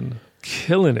back then,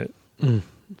 killing it.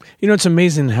 It's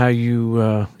amazing how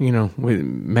you we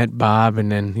met Bob, and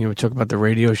then we talk about the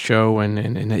radio show,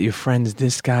 and that your friend's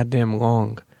this goddamn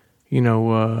long.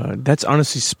 that's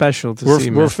honestly special to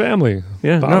see. We're family.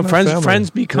 Yeah, Bob friends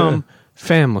become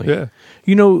family. Yeah.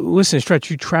 Listen, Stretch,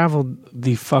 you traveled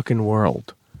the fucking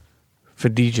world for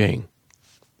DJing.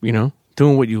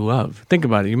 Doing what you love. Think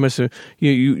about it. You must have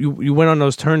you went on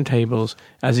those turntables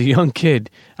as a young kid.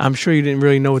 I'm sure you didn't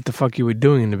really know what the fuck you were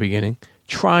doing in the beginning,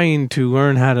 trying to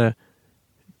learn how to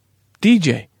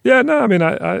DJ. Yeah, no, I mean,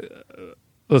 I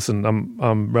listen.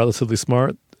 I'm relatively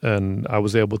smart, and I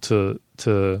was able to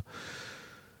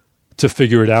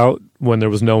figure it out when there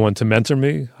was no one to mentor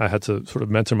me. I had to sort of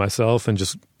mentor myself and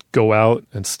just go out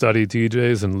and study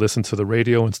DJs and listen to the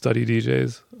radio and study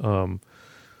DJs.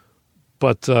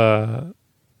 But I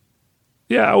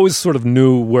always sort of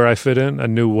knew where I fit in. I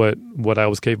knew what I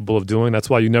was capable of doing. That's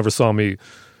why you never saw me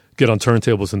get on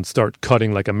turntables and start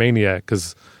cutting like a maniac,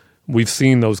 because we've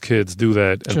seen those kids do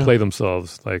that and play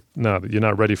themselves. Like, no, you're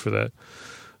not ready for that.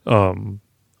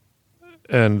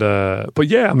 But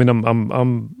yeah, I mean,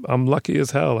 I'm lucky as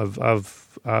hell.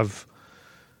 I've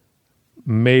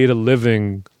made a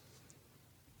living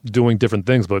doing different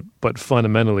things, but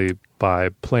fundamentally by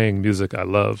playing music I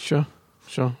love. Sure.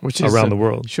 Which is around the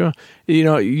world. Sure.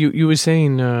 You were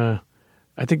saying, I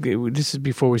think this is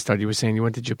before we started, you were saying you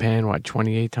went to Japan,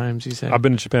 28 times, you said? I've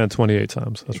been to Japan 28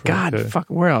 times. That's right. God, fuck,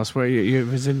 where else? Where you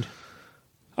visited?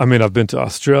 I mean, I've been to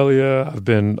Australia. I've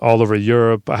been all over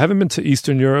Europe. I haven't been to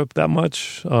Eastern Europe that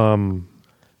much. How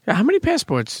many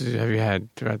passports have you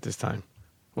had throughout this time?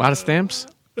 A lot of stamps?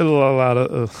 A lot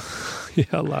of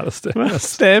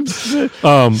stamps.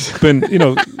 Been,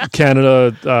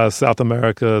 Canada, South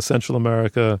America, Central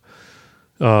America.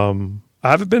 I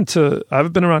haven't been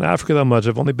around Africa that much.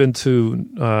 I've only been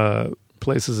to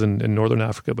places in Northern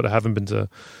Africa, but still haven't been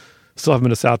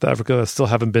to South Africa. I still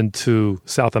haven't been to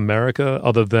South America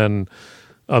other than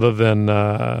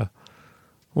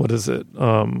what is it?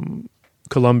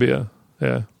 Colombia.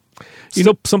 Yeah.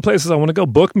 Still some places I want to go.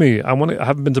 Book me. I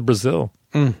haven't been to Brazil.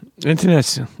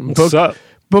 International. What's up?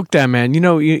 Book that, man.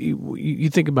 You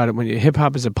think about it, when hip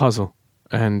hop is a puzzle,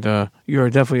 and you're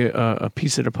definitely a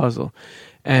piece of the puzzle.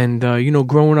 And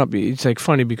growing up, it's like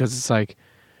funny because it's like,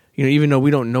 even though we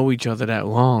don't know each other that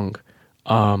long,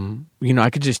 I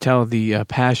could just tell the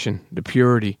passion, the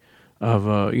purity of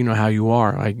how you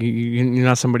are. Like you're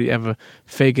not somebody ever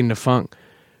faking the funk.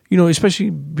 Especially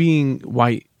being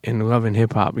white and loving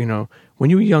hip hop. When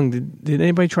you were young, did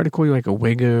anybody try to call you like a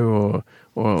wigger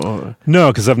or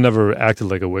No, because I've never acted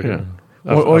like a wigger.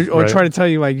 Yeah. Or try to tell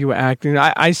you like you were acting.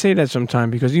 I say that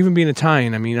sometimes because even being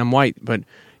Italian, I mean, I'm white, but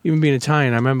even being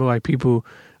Italian, I remember like people,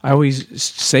 I always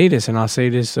say this, and I'll say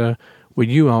this with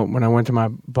you. When I went to my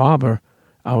barber,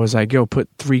 I was like, yo, put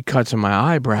 3 cuts on my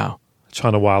eyebrow.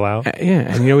 Trying to wild out? Yeah,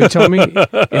 and you know what he told me?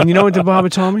 And you know what the barber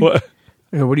told me? What?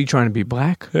 What are you trying to be,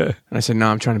 black? Yeah. And I said, no,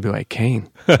 I'm trying to be like Kane.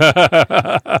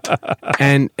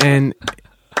 and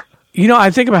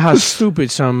I think about how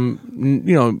stupid some,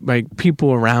 like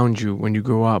people around you when you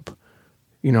grew up,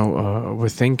 were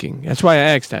thinking. That's why I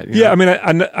asked that. Yeah, I mean,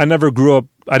 I never grew up,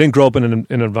 I didn't grow up in an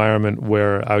environment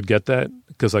where I would get that,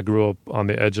 because I grew up on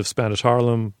the edge of Spanish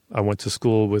Harlem. I went to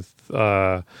school with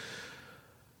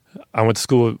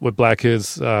black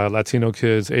kids, Latino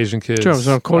kids, Asian kids,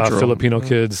 Filipino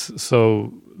kids.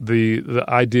 So the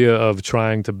idea of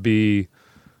trying to be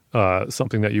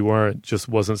something that you weren't just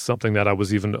wasn't something that I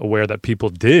was even aware that people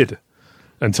did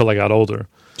until I got older.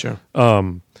 Sure.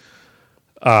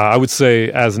 I would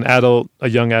say as an adult, a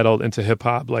young adult into hip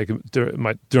hop, like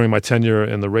during my tenure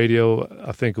in the radio,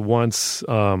 I think once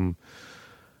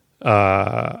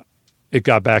it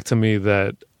got back to me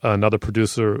that another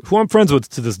producer who I'm friends with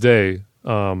to this day,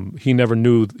 he never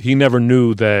knew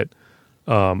that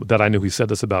I knew he said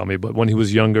this about me, but when he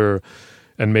was younger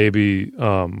and maybe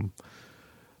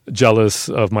jealous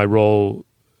of my role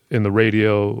in the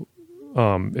radio,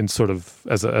 in sort of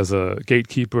as a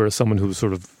gatekeeper, as someone who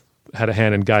sort of had a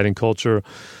hand in guiding culture,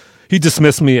 he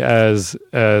dismissed me as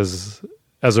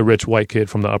a rich white kid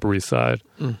from the Upper East Side.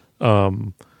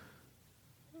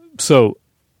 So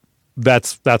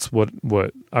that's what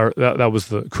that was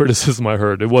the criticism I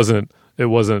heard. It wasn't. I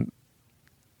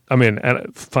mean,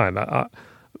 fine.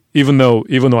 Even though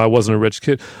I wasn't a rich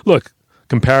kid, look,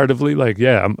 comparatively, like,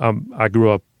 yeah, I grew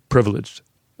up privileged.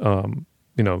 I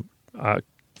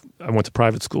went to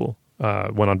private school,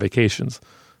 went on vacations.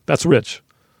 That's rich.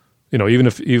 Even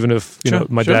if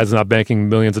my dad's not banking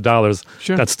millions of dollars,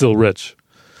 that's still rich.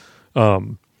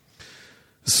 So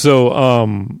I'll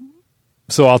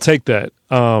take that.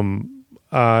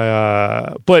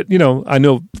 But I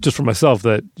know just for myself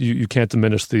that you can't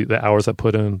diminish the hours I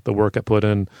put in, the work I put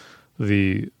in,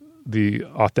 the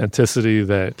authenticity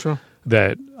that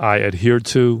that I adhered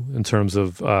to in terms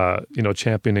of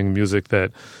championing music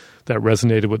that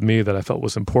resonated with me, that I felt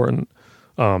was important.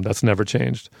 That's never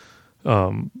changed,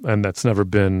 and that's never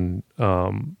been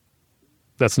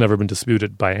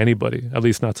disputed by anybody, at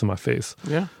least not to my face.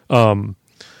 Yeah.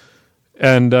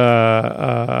 In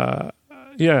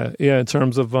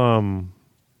terms of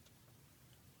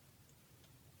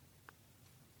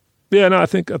I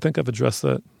think I've addressed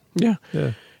that. Yeah.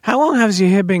 Yeah. How long has your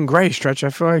hair been gray, Stretch? I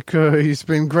feel like it's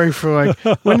been gray for like...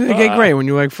 When did it get gray? When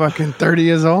you were like fucking 30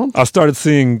 years old? I started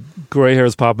seeing gray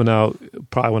hairs popping out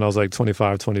probably when I was like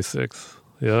 25, 26.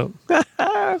 Yep.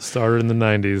 Started in the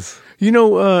 90s. You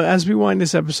know, as we wind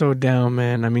this episode down,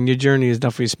 man, I mean, your journey is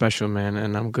definitely special, man,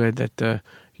 and I'm good that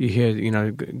you're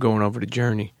here, going over the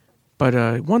journey.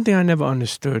 But one thing I never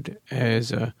understood is,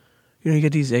 you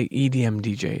get these EDM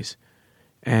DJs,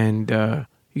 and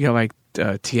you got like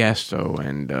Tiesto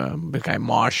and the guy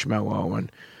Marshmello,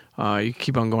 and you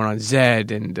keep on going on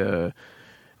Zed, and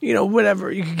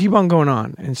whatever, you can keep on going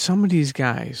on. And some of these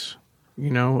guys,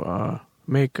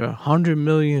 make $100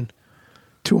 million,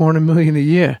 $200 million a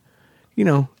year,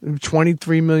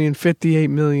 23 million, 58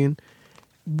 million.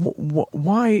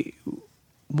 Why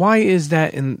is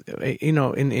that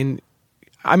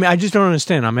I mean, I just don't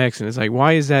understand. I'm asking. It's like,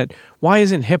 why isn't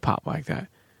hip hop like that?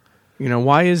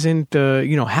 Why isn't,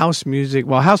 house music?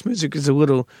 Well, house music is a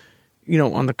little,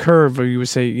 on the curve, or you would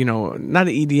say, not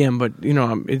an EDM, but,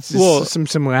 it's some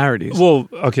similarities. Well,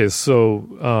 okay,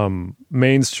 so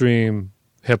mainstream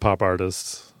hip hop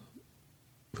artists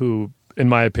who, in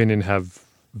my opinion, have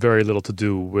very little to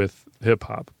do with hip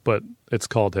hop, but it's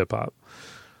called hip hop.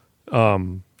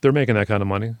 They're making that kind of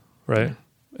money, right? Yeah.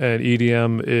 And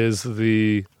EDM is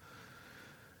the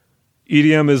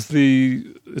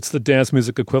dance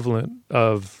music equivalent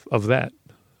of that.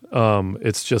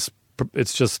 It's just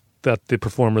that the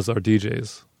performers are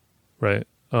DJs, right?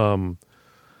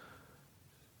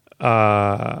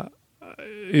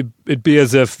 It'd be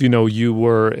as if you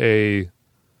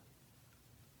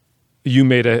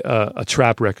made a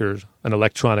trap record, an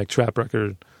electronic trap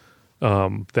record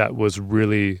that was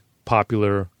really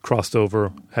popular, crossed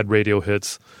over, had radio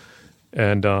hits,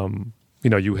 and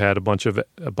you had a bunch of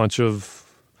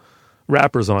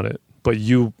rappers on it, but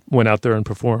you went out there and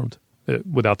performed it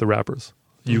without the rappers.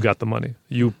 You got the money.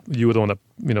 You were the one that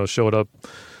showed up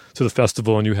to the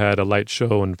festival, and you had a light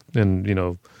show and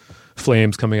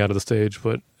flames coming out of the stage.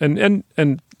 But and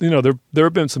there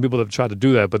have been some people that have tried to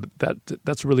do that, but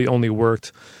that's really only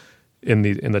worked in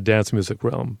the dance music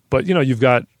realm. But you've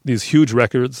got these huge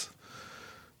records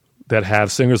that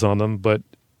have singers on them, but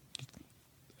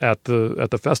at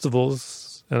the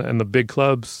festivals and the big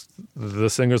clubs, the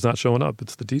singer's not showing up.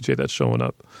 It's the DJ that's showing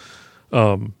up,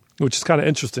 which is kind of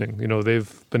interesting.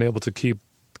 They've been able to keep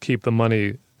the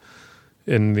money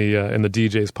in the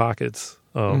DJ's pockets,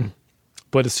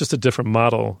 but it's just a different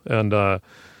model. But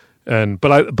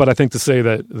I think to say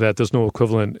that there's no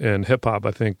equivalent in hip hop,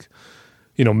 I think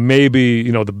maybe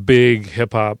the big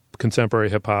hip hop, contemporary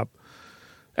hip hop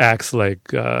acts like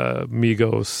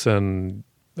Migos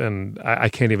and I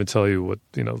can't even tell you what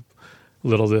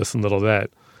little this and little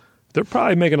that. They're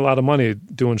probably making a lot of money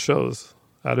doing shows.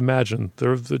 I'd imagine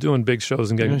they're doing big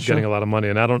shows and getting a lot of money.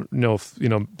 And I don't know if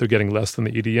they're getting less than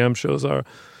the EDM shows are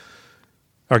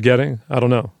getting. I don't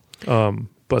know.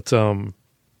 But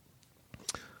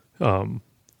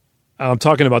I'm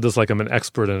talking about this like I'm an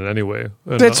expert in it anyway.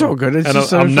 And, that's all good. It's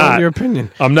just I'm not your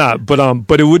opinion. I'm not.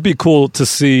 But it would be cool to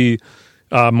see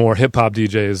more hip hop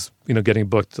DJs, getting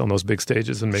booked on those big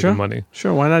stages and making money.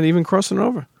 Sure. Why not even crossing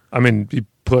over? I mean, you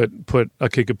put a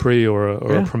Kid Capri or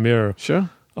a Premier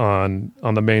on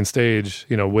the main stage,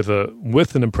 with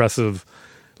an impressive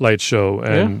light show,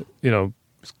 and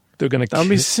they're gonna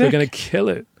kill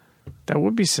it. That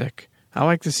would be sick. I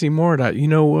like to see more of that.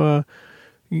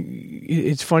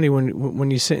 It's funny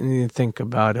when you sit and you think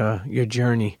about your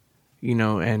journey,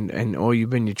 and all you've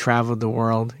been. You traveled the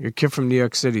world. You're a kid from New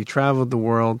York City, traveled the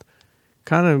world,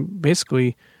 kind of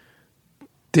basically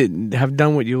have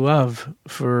done what you love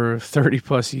for 30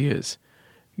 plus years.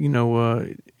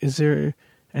 Is there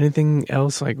anything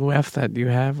else like left that you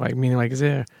have? Like, meaning, like, is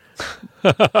there?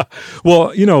 Well,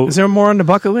 is there more on the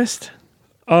bucket list?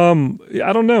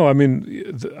 I don't know. I mean,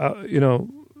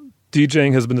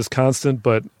 DJing has been this constant,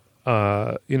 but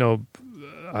I've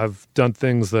done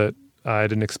things that I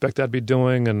didn't expect I'd be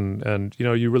doing, and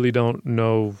you really don't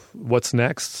know what's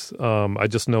next. I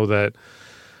just know that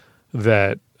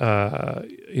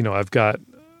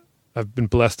I've been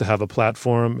blessed to have a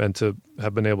platform and to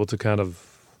have been able to kind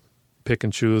of pick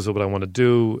and choose what I want to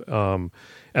do. And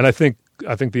I think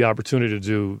the opportunity to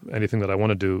do anything that I want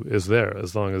to do is there,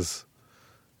 as long as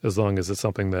as long as it's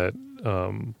something that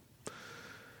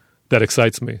that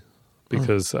excites me,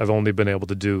 because I've only been able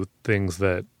to do things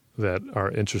that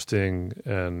are interesting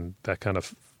and that kind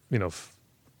of,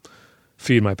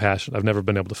 feed my passion. I've never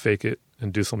been able to fake it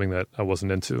and do something that I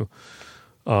wasn't into.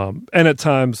 And at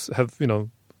times have,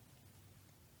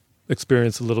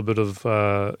 experienced a little bit of,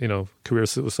 career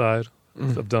suicide.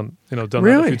 I've done that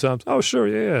a few times. Oh, sure.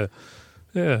 Yeah.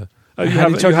 You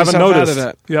haven't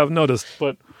noticed. You haven't noticed,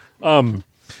 but if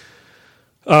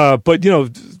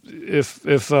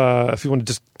you want to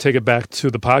just take it back to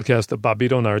the podcast that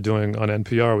Bobbito and I are doing on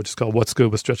NPR, which is called What's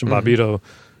Good With Stretch and Bobbito.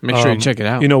 Make sure you check it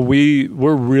out.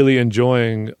 We're really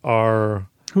enjoying our...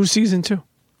 Who's season 2?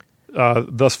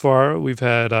 Thus far, we've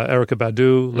had Erykah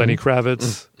Badu, Lenny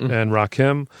Kravitz, and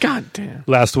Rakim. God damn.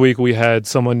 Last week, we had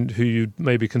someone who you'd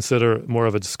maybe consider more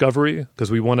of a discovery, because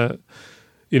we want to,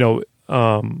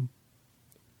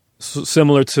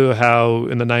 similar to how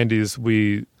in the 90s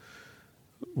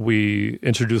we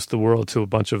introduced the world to a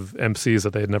bunch of MCs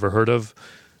that they had never heard of.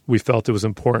 We felt it was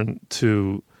important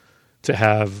to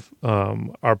have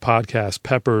our podcast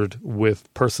peppered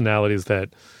with personalities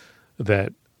that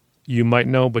you might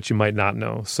know, but you might not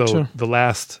know. So Sure. The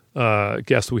last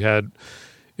guest we had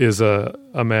is a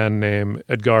man named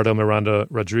Edgardo Miranda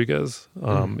Rodriguez.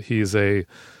 He's a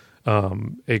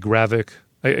graphic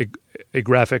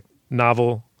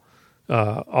novel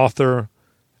author,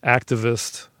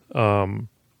 activist, and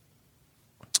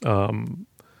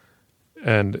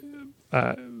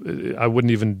I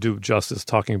wouldn't even do justice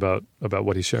talking about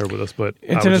what he shared with us. But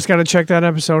Internet's got to check that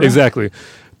episode out. Exactly.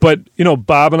 But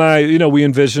Bob and I, we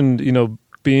envisioned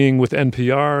being with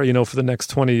NPR, for the next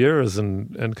 20 years,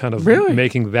 and kind of Really?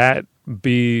 making that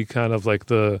be kind of like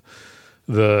the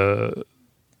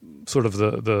sort of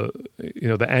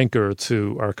the anchor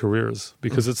to our careers,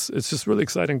 because it's just really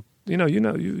exciting. You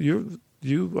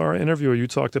are an interviewer. You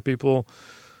talk to people.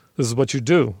 This is what you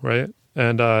do, right?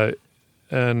 And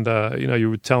you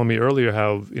were telling me earlier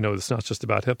how it's not just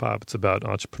about hip hop; it's about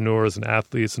entrepreneurs and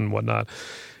athletes and whatnot.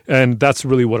 And that's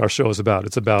really what our show is about.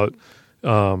 It's about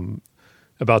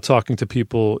talking to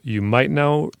people you might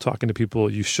know, talking to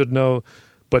people you should know,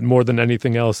 but more than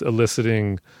anything else,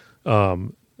 eliciting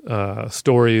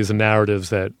stories and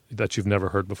narratives that you've never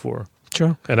heard before.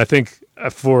 Sure. And I think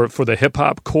for the hip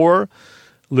hop core,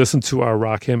 listen to our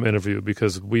Rakim interview,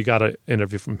 because we got an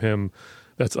interview from him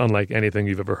that's unlike anything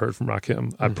you've ever heard from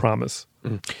Rakim. I promise.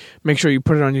 Make sure you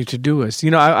put it on your to-do list.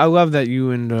 I love that you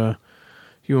and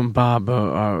Bob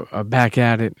are back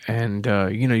at it, and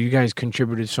you guys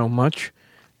contributed so much,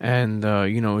 and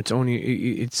it's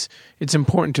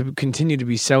important to continue to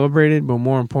be celebrated, but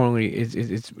more importantly,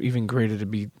 it's even greater to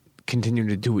be continuing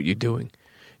to do what you're doing.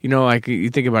 Like you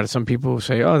think about it, some people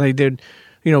say, "Oh, they did."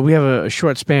 We have a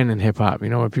short span in hip hop.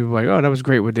 Where people are like, "Oh, that was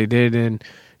great what they did," and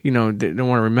they don't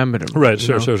want to remember them. Right?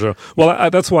 Sure. Well,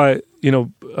 that's why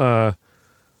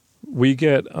we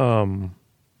get. Bob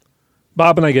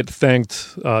and I get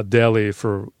thanked daily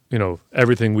for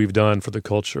everything we've done for the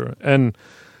culture, and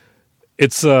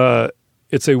it's a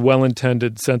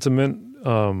well-intended sentiment.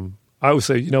 I would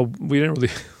say we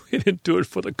didn't do it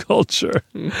for the culture.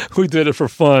 We did it for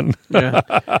fun. Yeah.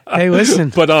 Hey,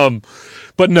 listen.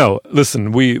 But no,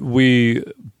 listen. We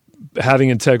having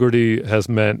integrity has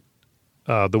meant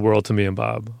the world to me and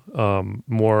Bob.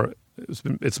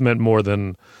 It's meant more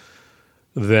than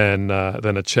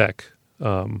a check.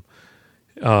 But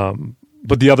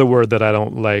the other word that I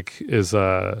don't like is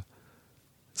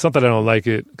it's not that I don't like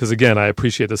it, because again, I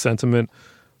appreciate the sentiment,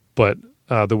 but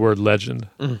the word legend.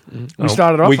 We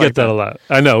started off. We get that a lot.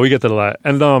 I know we get that a lot,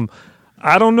 and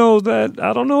I don't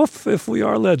know if we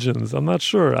are legends. I'm not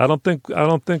sure. I don't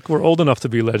think we're old enough to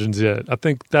be legends yet. I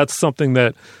think that's something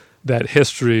that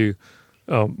history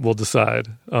will decide.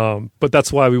 But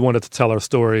that's why we wanted to tell our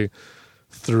story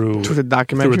through the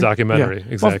documentary. Through a documentary,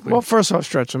 Yeah. exactly. Well, first off,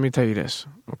 Stretch, let me tell you this,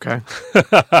 okay?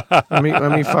 let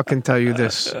me fucking tell you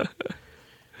this.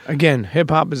 Again, hip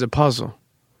hop is a puzzle,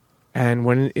 and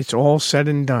when it's all said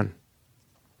and done,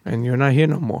 and you're not here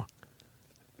no more,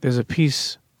 there's a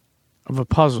piece of a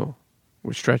puzzle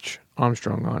with Stretch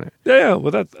Armstrong on it. Yeah.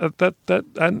 Well, that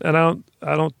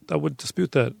I would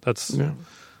dispute that. That's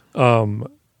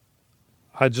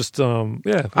I just I know what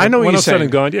when you're I'm said saying.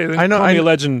 and gone, yeah, I know. call me a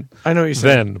legend. I know what you're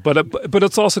saying. Then, but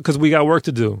it's also because we got work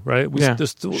to do, right? Yeah. We're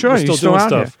still You're doing out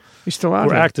stuff. Here. You're still out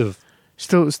We're here. active.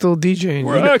 Still DJing.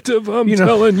 We're active. I'm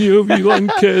telling you young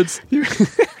kids.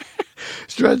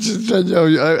 Stretch,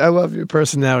 I love your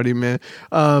personality, man.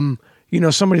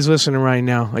 Somebody's listening right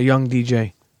now, a young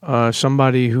DJ,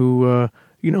 somebody who,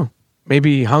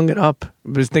 Maybe he hung it up,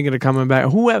 was thinking of coming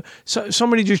back. Whoever,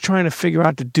 somebody just trying to figure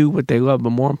out to do what they love, but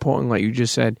more important, like you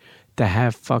just said, to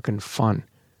have fucking fun.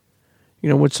 You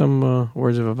know, what's some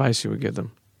words of advice you would give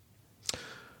them?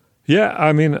 Yeah,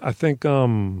 I mean, I think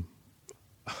you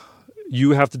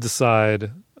have to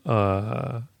decide.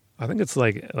 I think it's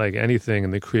like anything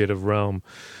in the creative realm.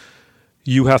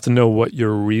 You have to know what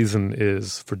your reason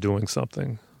is for doing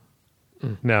something.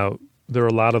 Now, there are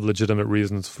a lot of legitimate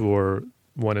reasons for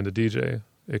wanting to DJ.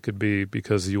 It could be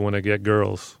because you want to get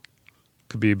girls. It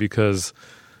could be because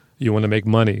you want to make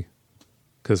money.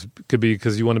 It could be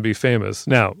because you want to be famous.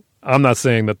 Now, I'm not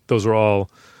saying that those are all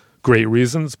great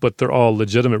reasons, but they're all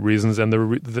legitimate reasons, and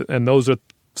those are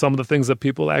some of the things that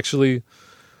people actually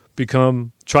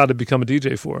try to become a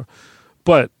DJ for.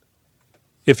 But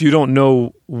if you don't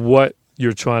know what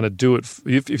you're trying to do it,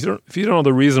 if you don't know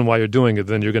the reason why you're doing it,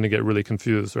 then you're going to get really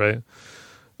confused, right?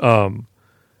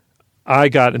 I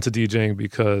got into DJing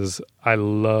because I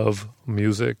love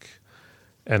music,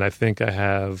 and I think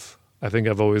I've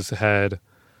always had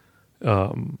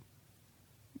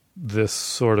this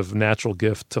sort of natural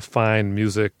gift to find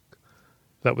music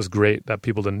that was great that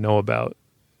people didn't know about,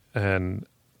 and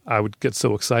I would get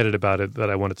so excited about it that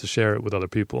I wanted to share it with other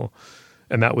people,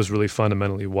 and that was really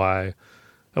fundamentally why.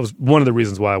 That was one of the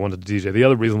reasons why I wanted to DJ. The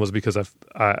other reason was because I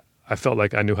felt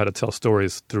like I knew how to tell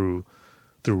stories through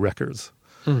records.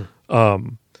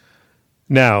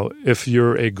 Now, if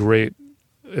you're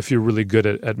really good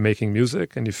at making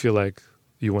music and you feel like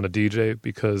you want to DJ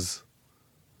because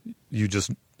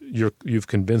you've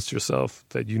convinced yourself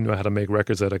that you know how to make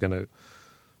records that are going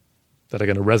to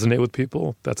resonate with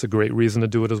people, that's a great reason to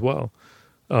do it as well.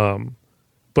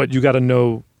 But you got to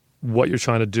know what you're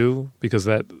trying to do, because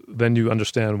then you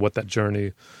understand what that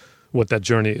journey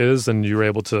is, and you're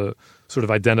able to sort of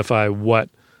identify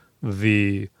what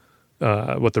the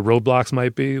roadblocks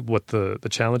might be, what the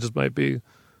challenges might be,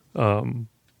 and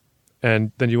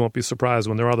then you won't be surprised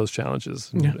when there are those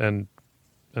challenges, and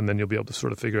then you'll be able to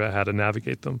sort of figure out how to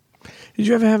navigate them. Did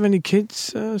you ever have any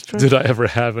kids? Did I ever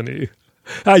have any?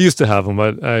 I used to have them,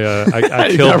 but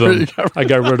I killed them. I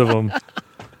got rid of them.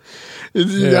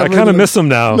 I kind of miss them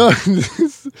now. No,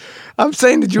 I'm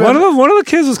saying, did you? One of the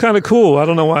kids was kind of cool. I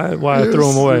don't know why I threw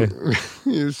them away.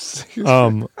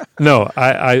 No,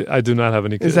 I do not have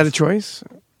any kids. Is that a choice?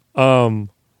 I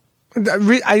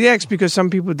ask because some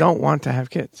people don't want to have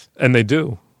kids, and they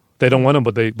do. They don't want them,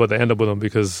 but they end up with them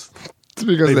because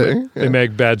they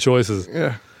make bad choices.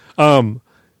 Yeah. No,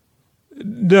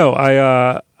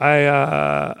 I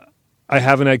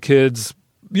haven't had kids.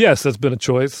 Yes, that's been a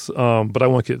choice. But I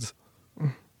want kids.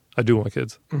 I do want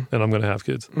kids, and I'm going to have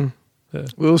kids. Yeah.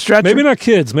 Little Stretch. Maybe not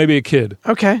kids. Maybe a kid.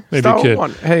 Okay. Maybe a kid.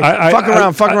 One. Hey,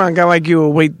 fuck around. Guy like you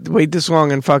will wait this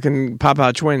long and fucking pop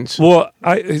out twins. Well,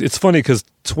 it's funny because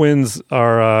twins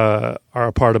are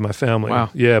a part of my family. Wow.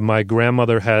 Yeah, my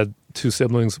grandmother had 2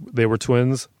 siblings. They were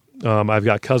twins. I've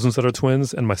got cousins that are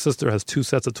twins, and my sister has 2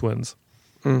 sets of twins.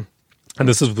 And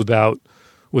this is without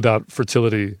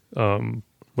fertility. What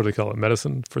do they call it?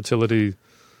 Medicine, fertility.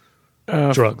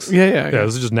 Drugs. Yeah.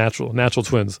 This is just natural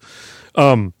twins.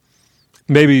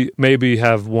 Maybe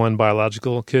have one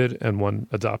biological kid and one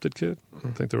adopted kid.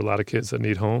 I think there are a lot of kids that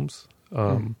need homes.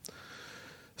 Yeah.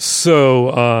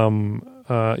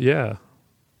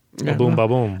 Ba-boom,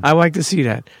 ba-boom. I like to see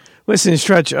that. Listen,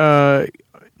 Stretch, on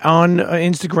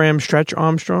Instagram, Stretch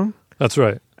Armstrong. That's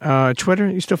right. Twitter,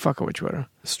 you still fucking with Twitter?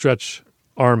 Stretch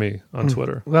Army on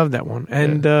Twitter. Love that one.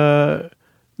 And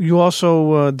you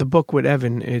also, the book with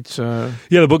Evan, it's...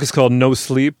 the book is called No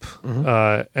Sleep,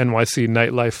 NYC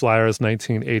Nightlife Flyers,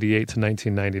 1988 to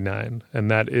 1999.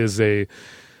 And that is a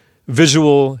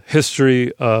visual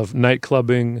history of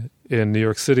nightclubbing in New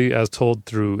York City as told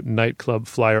through nightclub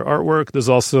flyer artwork. There's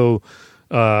also...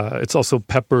 it's also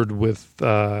peppered with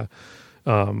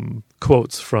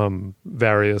quotes from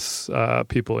various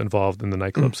people involved in the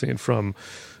nightclub scene, from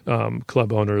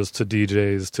club owners to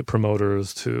DJs to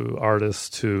promoters to artists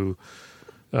to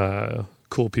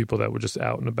cool people that were just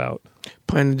out and about.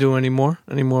 Plan to do any more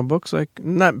books? Like,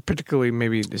 not particularly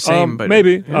maybe the same, but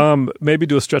maybe maybe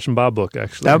do a Stretch and Bob book.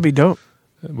 Actually, that would be dope.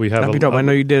 That'd be dope. I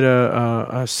know you did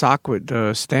a sock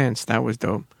with Stance. That was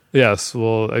dope. Yes,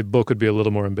 well, a book would be a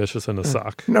little more ambitious than a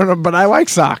sock. No, but I like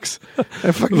socks.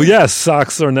 Well, yes,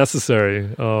 socks are necessary.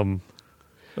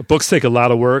 Books take a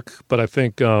lot of work, but I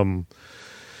think there's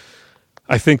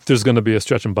going to be a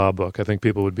Stretch and Bob book. I think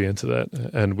people would be into that,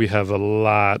 and we have a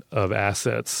lot of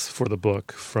assets for the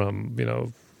book. From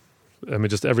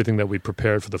just everything that we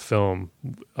prepared for the film.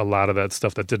 A lot of that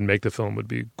stuff that didn't make the film would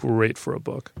be great for a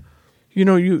book.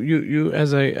 You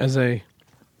as a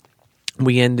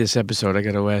we end this episode, I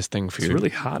got a last thing for you. It's really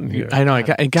hot in here. I know.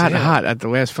 It got hot at the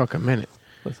last fucking minute.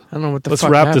 I don't know what the Let's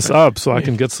fuck wrap happened. this up so I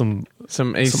can get some AC.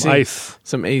 some ice.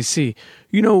 Some AC.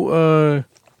 You know,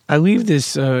 I leave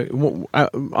this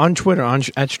on Twitter,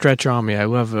 at Stretch Army. I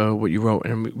love what you wrote,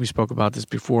 and we spoke about this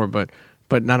before, but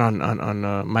not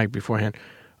on mic beforehand.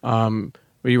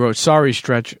 Where you wrote, "Sorry,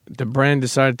 Stretch, the brand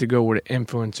decided to go with an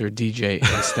influencer DJ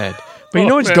instead." But you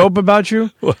know what's dope about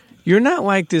you? What? You're not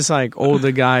like this like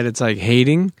older guy that's like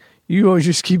hating. You always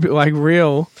just keep it like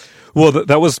real. Well,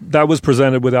 that was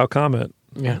presented without comment.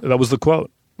 Yeah, That was the quote.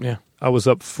 yeah. I was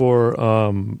up for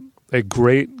a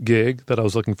great gig that I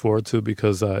was looking forward to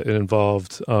because it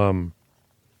involved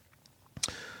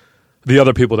the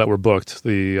other people that were booked,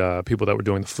 the people that were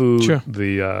doing the food, Sure.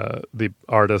 the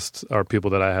artists are people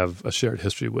that I have a shared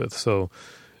history with. So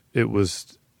it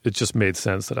just made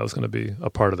sense that I was going to be a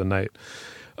part of the night.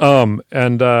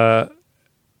 And I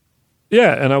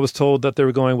was told that they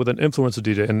were going with an influencer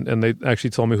DJ, and they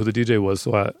actually told me who the DJ was.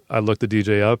 So I looked the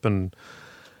DJ up, and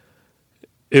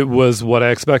it was what I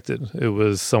expected. It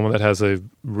was someone that has a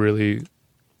really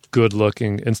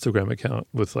good-looking Instagram account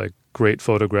with like great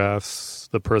photographs.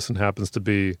 The person happens to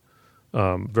be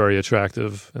very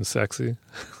attractive and sexy.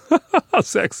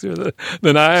 Sexier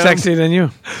than I am. Sexier than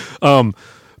you.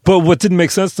 But what didn't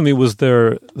make sense to me was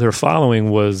their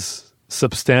following was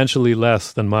substantially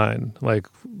less than mine, like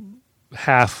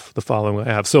half the following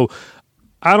I have. So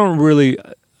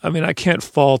I can't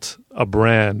fault a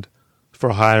brand for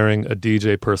hiring a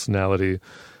DJ personality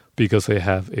because they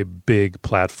have a big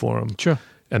platform. Sure.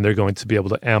 And they're going to be able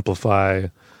to amplify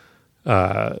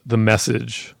the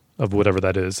message of whatever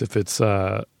that is. If it's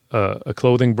a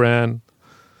clothing brand,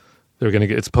 they're going to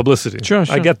get its publicity. Sure.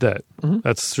 I get that. Mm-hmm.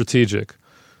 That's strategic.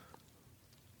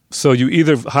 So you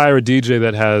either hire a DJ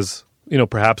that has,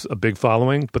 perhaps a big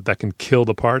following, but that can kill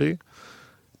the party.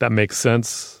 That makes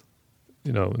sense,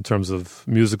 in terms of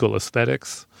musical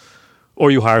aesthetics. Or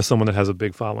you hire someone that has a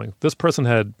big following. This person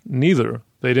had neither.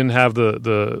 They didn't have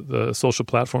the social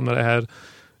platform that I had,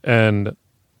 and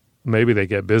maybe they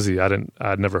get busy.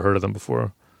 I'd never heard of them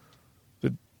before,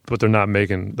 but they're not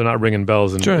ringing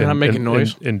bells in, sure, they're not making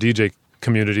noise in DJ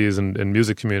communities and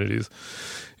music communities,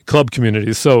 club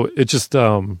communities. So it just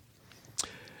irked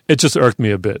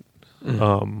me a bit,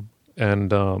 and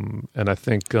I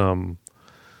think that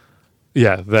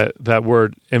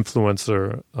word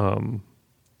influencer.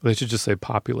 They should just say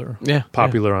popular. Yeah,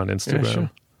 popular on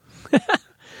Instagram.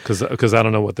 Because I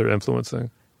don't know what they're influencing.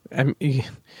 I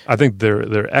think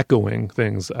they're echoing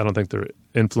things. I don't think they're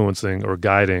influencing or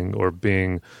guiding or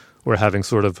having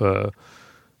sort of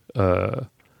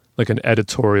like an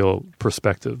editorial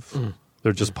perspective.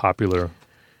 They're just popular.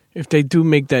 If they do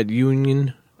make that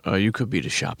union, you could be the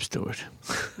shop steward.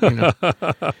 Let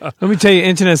me tell you,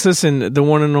 internets, listen, the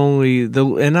one and only,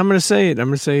 and I'm going to say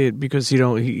it because he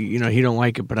don't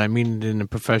like it, but I mean it in a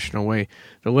professional way.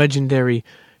 The legendary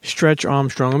Stretch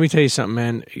Armstrong. Let me tell you something,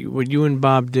 man. What you and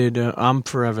Bob did, I'm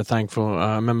forever thankful.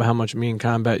 I remember how much me and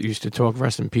Combat used to talk,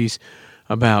 rest in peace,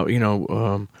 about,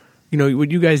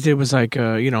 what you guys did was like,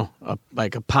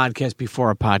 like a podcast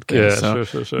before a podcast. Yeah,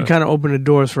 so sure. You kind of opened the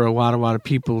doors for a lot of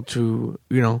people to,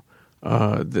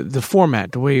 the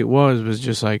format, the way it was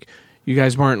just like, you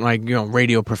guys weren't like,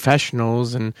 radio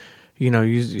professionals and,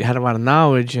 you had a lot of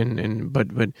knowledge but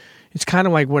it's kind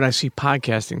of like what I see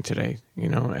podcasting today,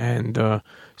 and,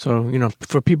 so,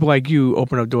 for people like you,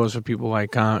 open up doors for people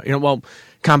like,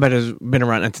 Combat has been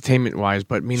around entertainment-wise,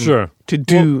 but meaning sure. to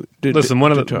do... Listen,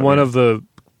 one of the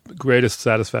greatest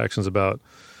satisfactions about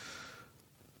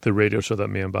the radio show that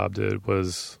me and Bob did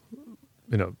was,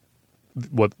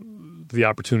 what the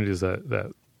opportunities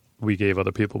that we gave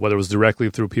other people, whether it was directly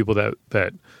through people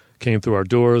that came through our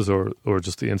doors or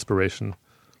just the inspiration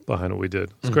behind what we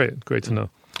did. It's great to know.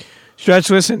 Stretch,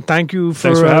 listen, thanks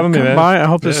for having me, man. By. I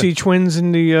hope to see twins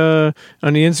in the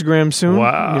on the Instagram soon.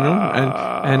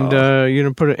 Wow. And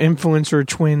put an influencer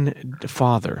twin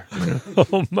father.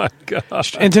 Oh my God.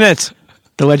 Internets,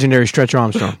 the legendary Stretch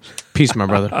Armstrong. Peace, my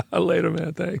brother. Later,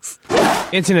 man. Thanks.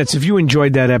 Internets, if you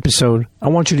enjoyed that episode, I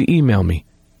want you to email me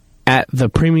at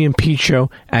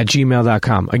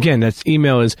thepremiumpeachshow@gmail.com. Again, that's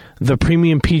email is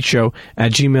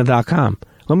thepremiumpeachshow@gmail.com.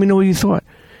 Let me know what you thought.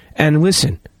 And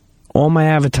listen, all my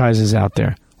advertisers out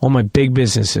there, all my big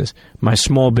businesses, my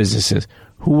small businesses,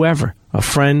 whoever, a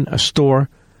friend, a store,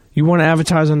 you want to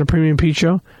advertise on The Premium Pete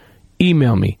Show?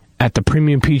 Email me at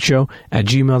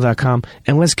thepremiumpeachshow@gmail.com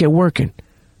and let's get working.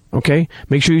 Okay?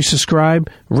 Make sure you subscribe,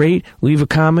 rate, leave a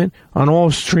comment on all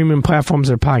streaming platforms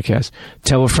of the podcast.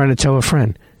 Tell a friend to tell a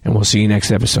friend, and we'll see you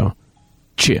next episode.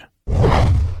 Cheer.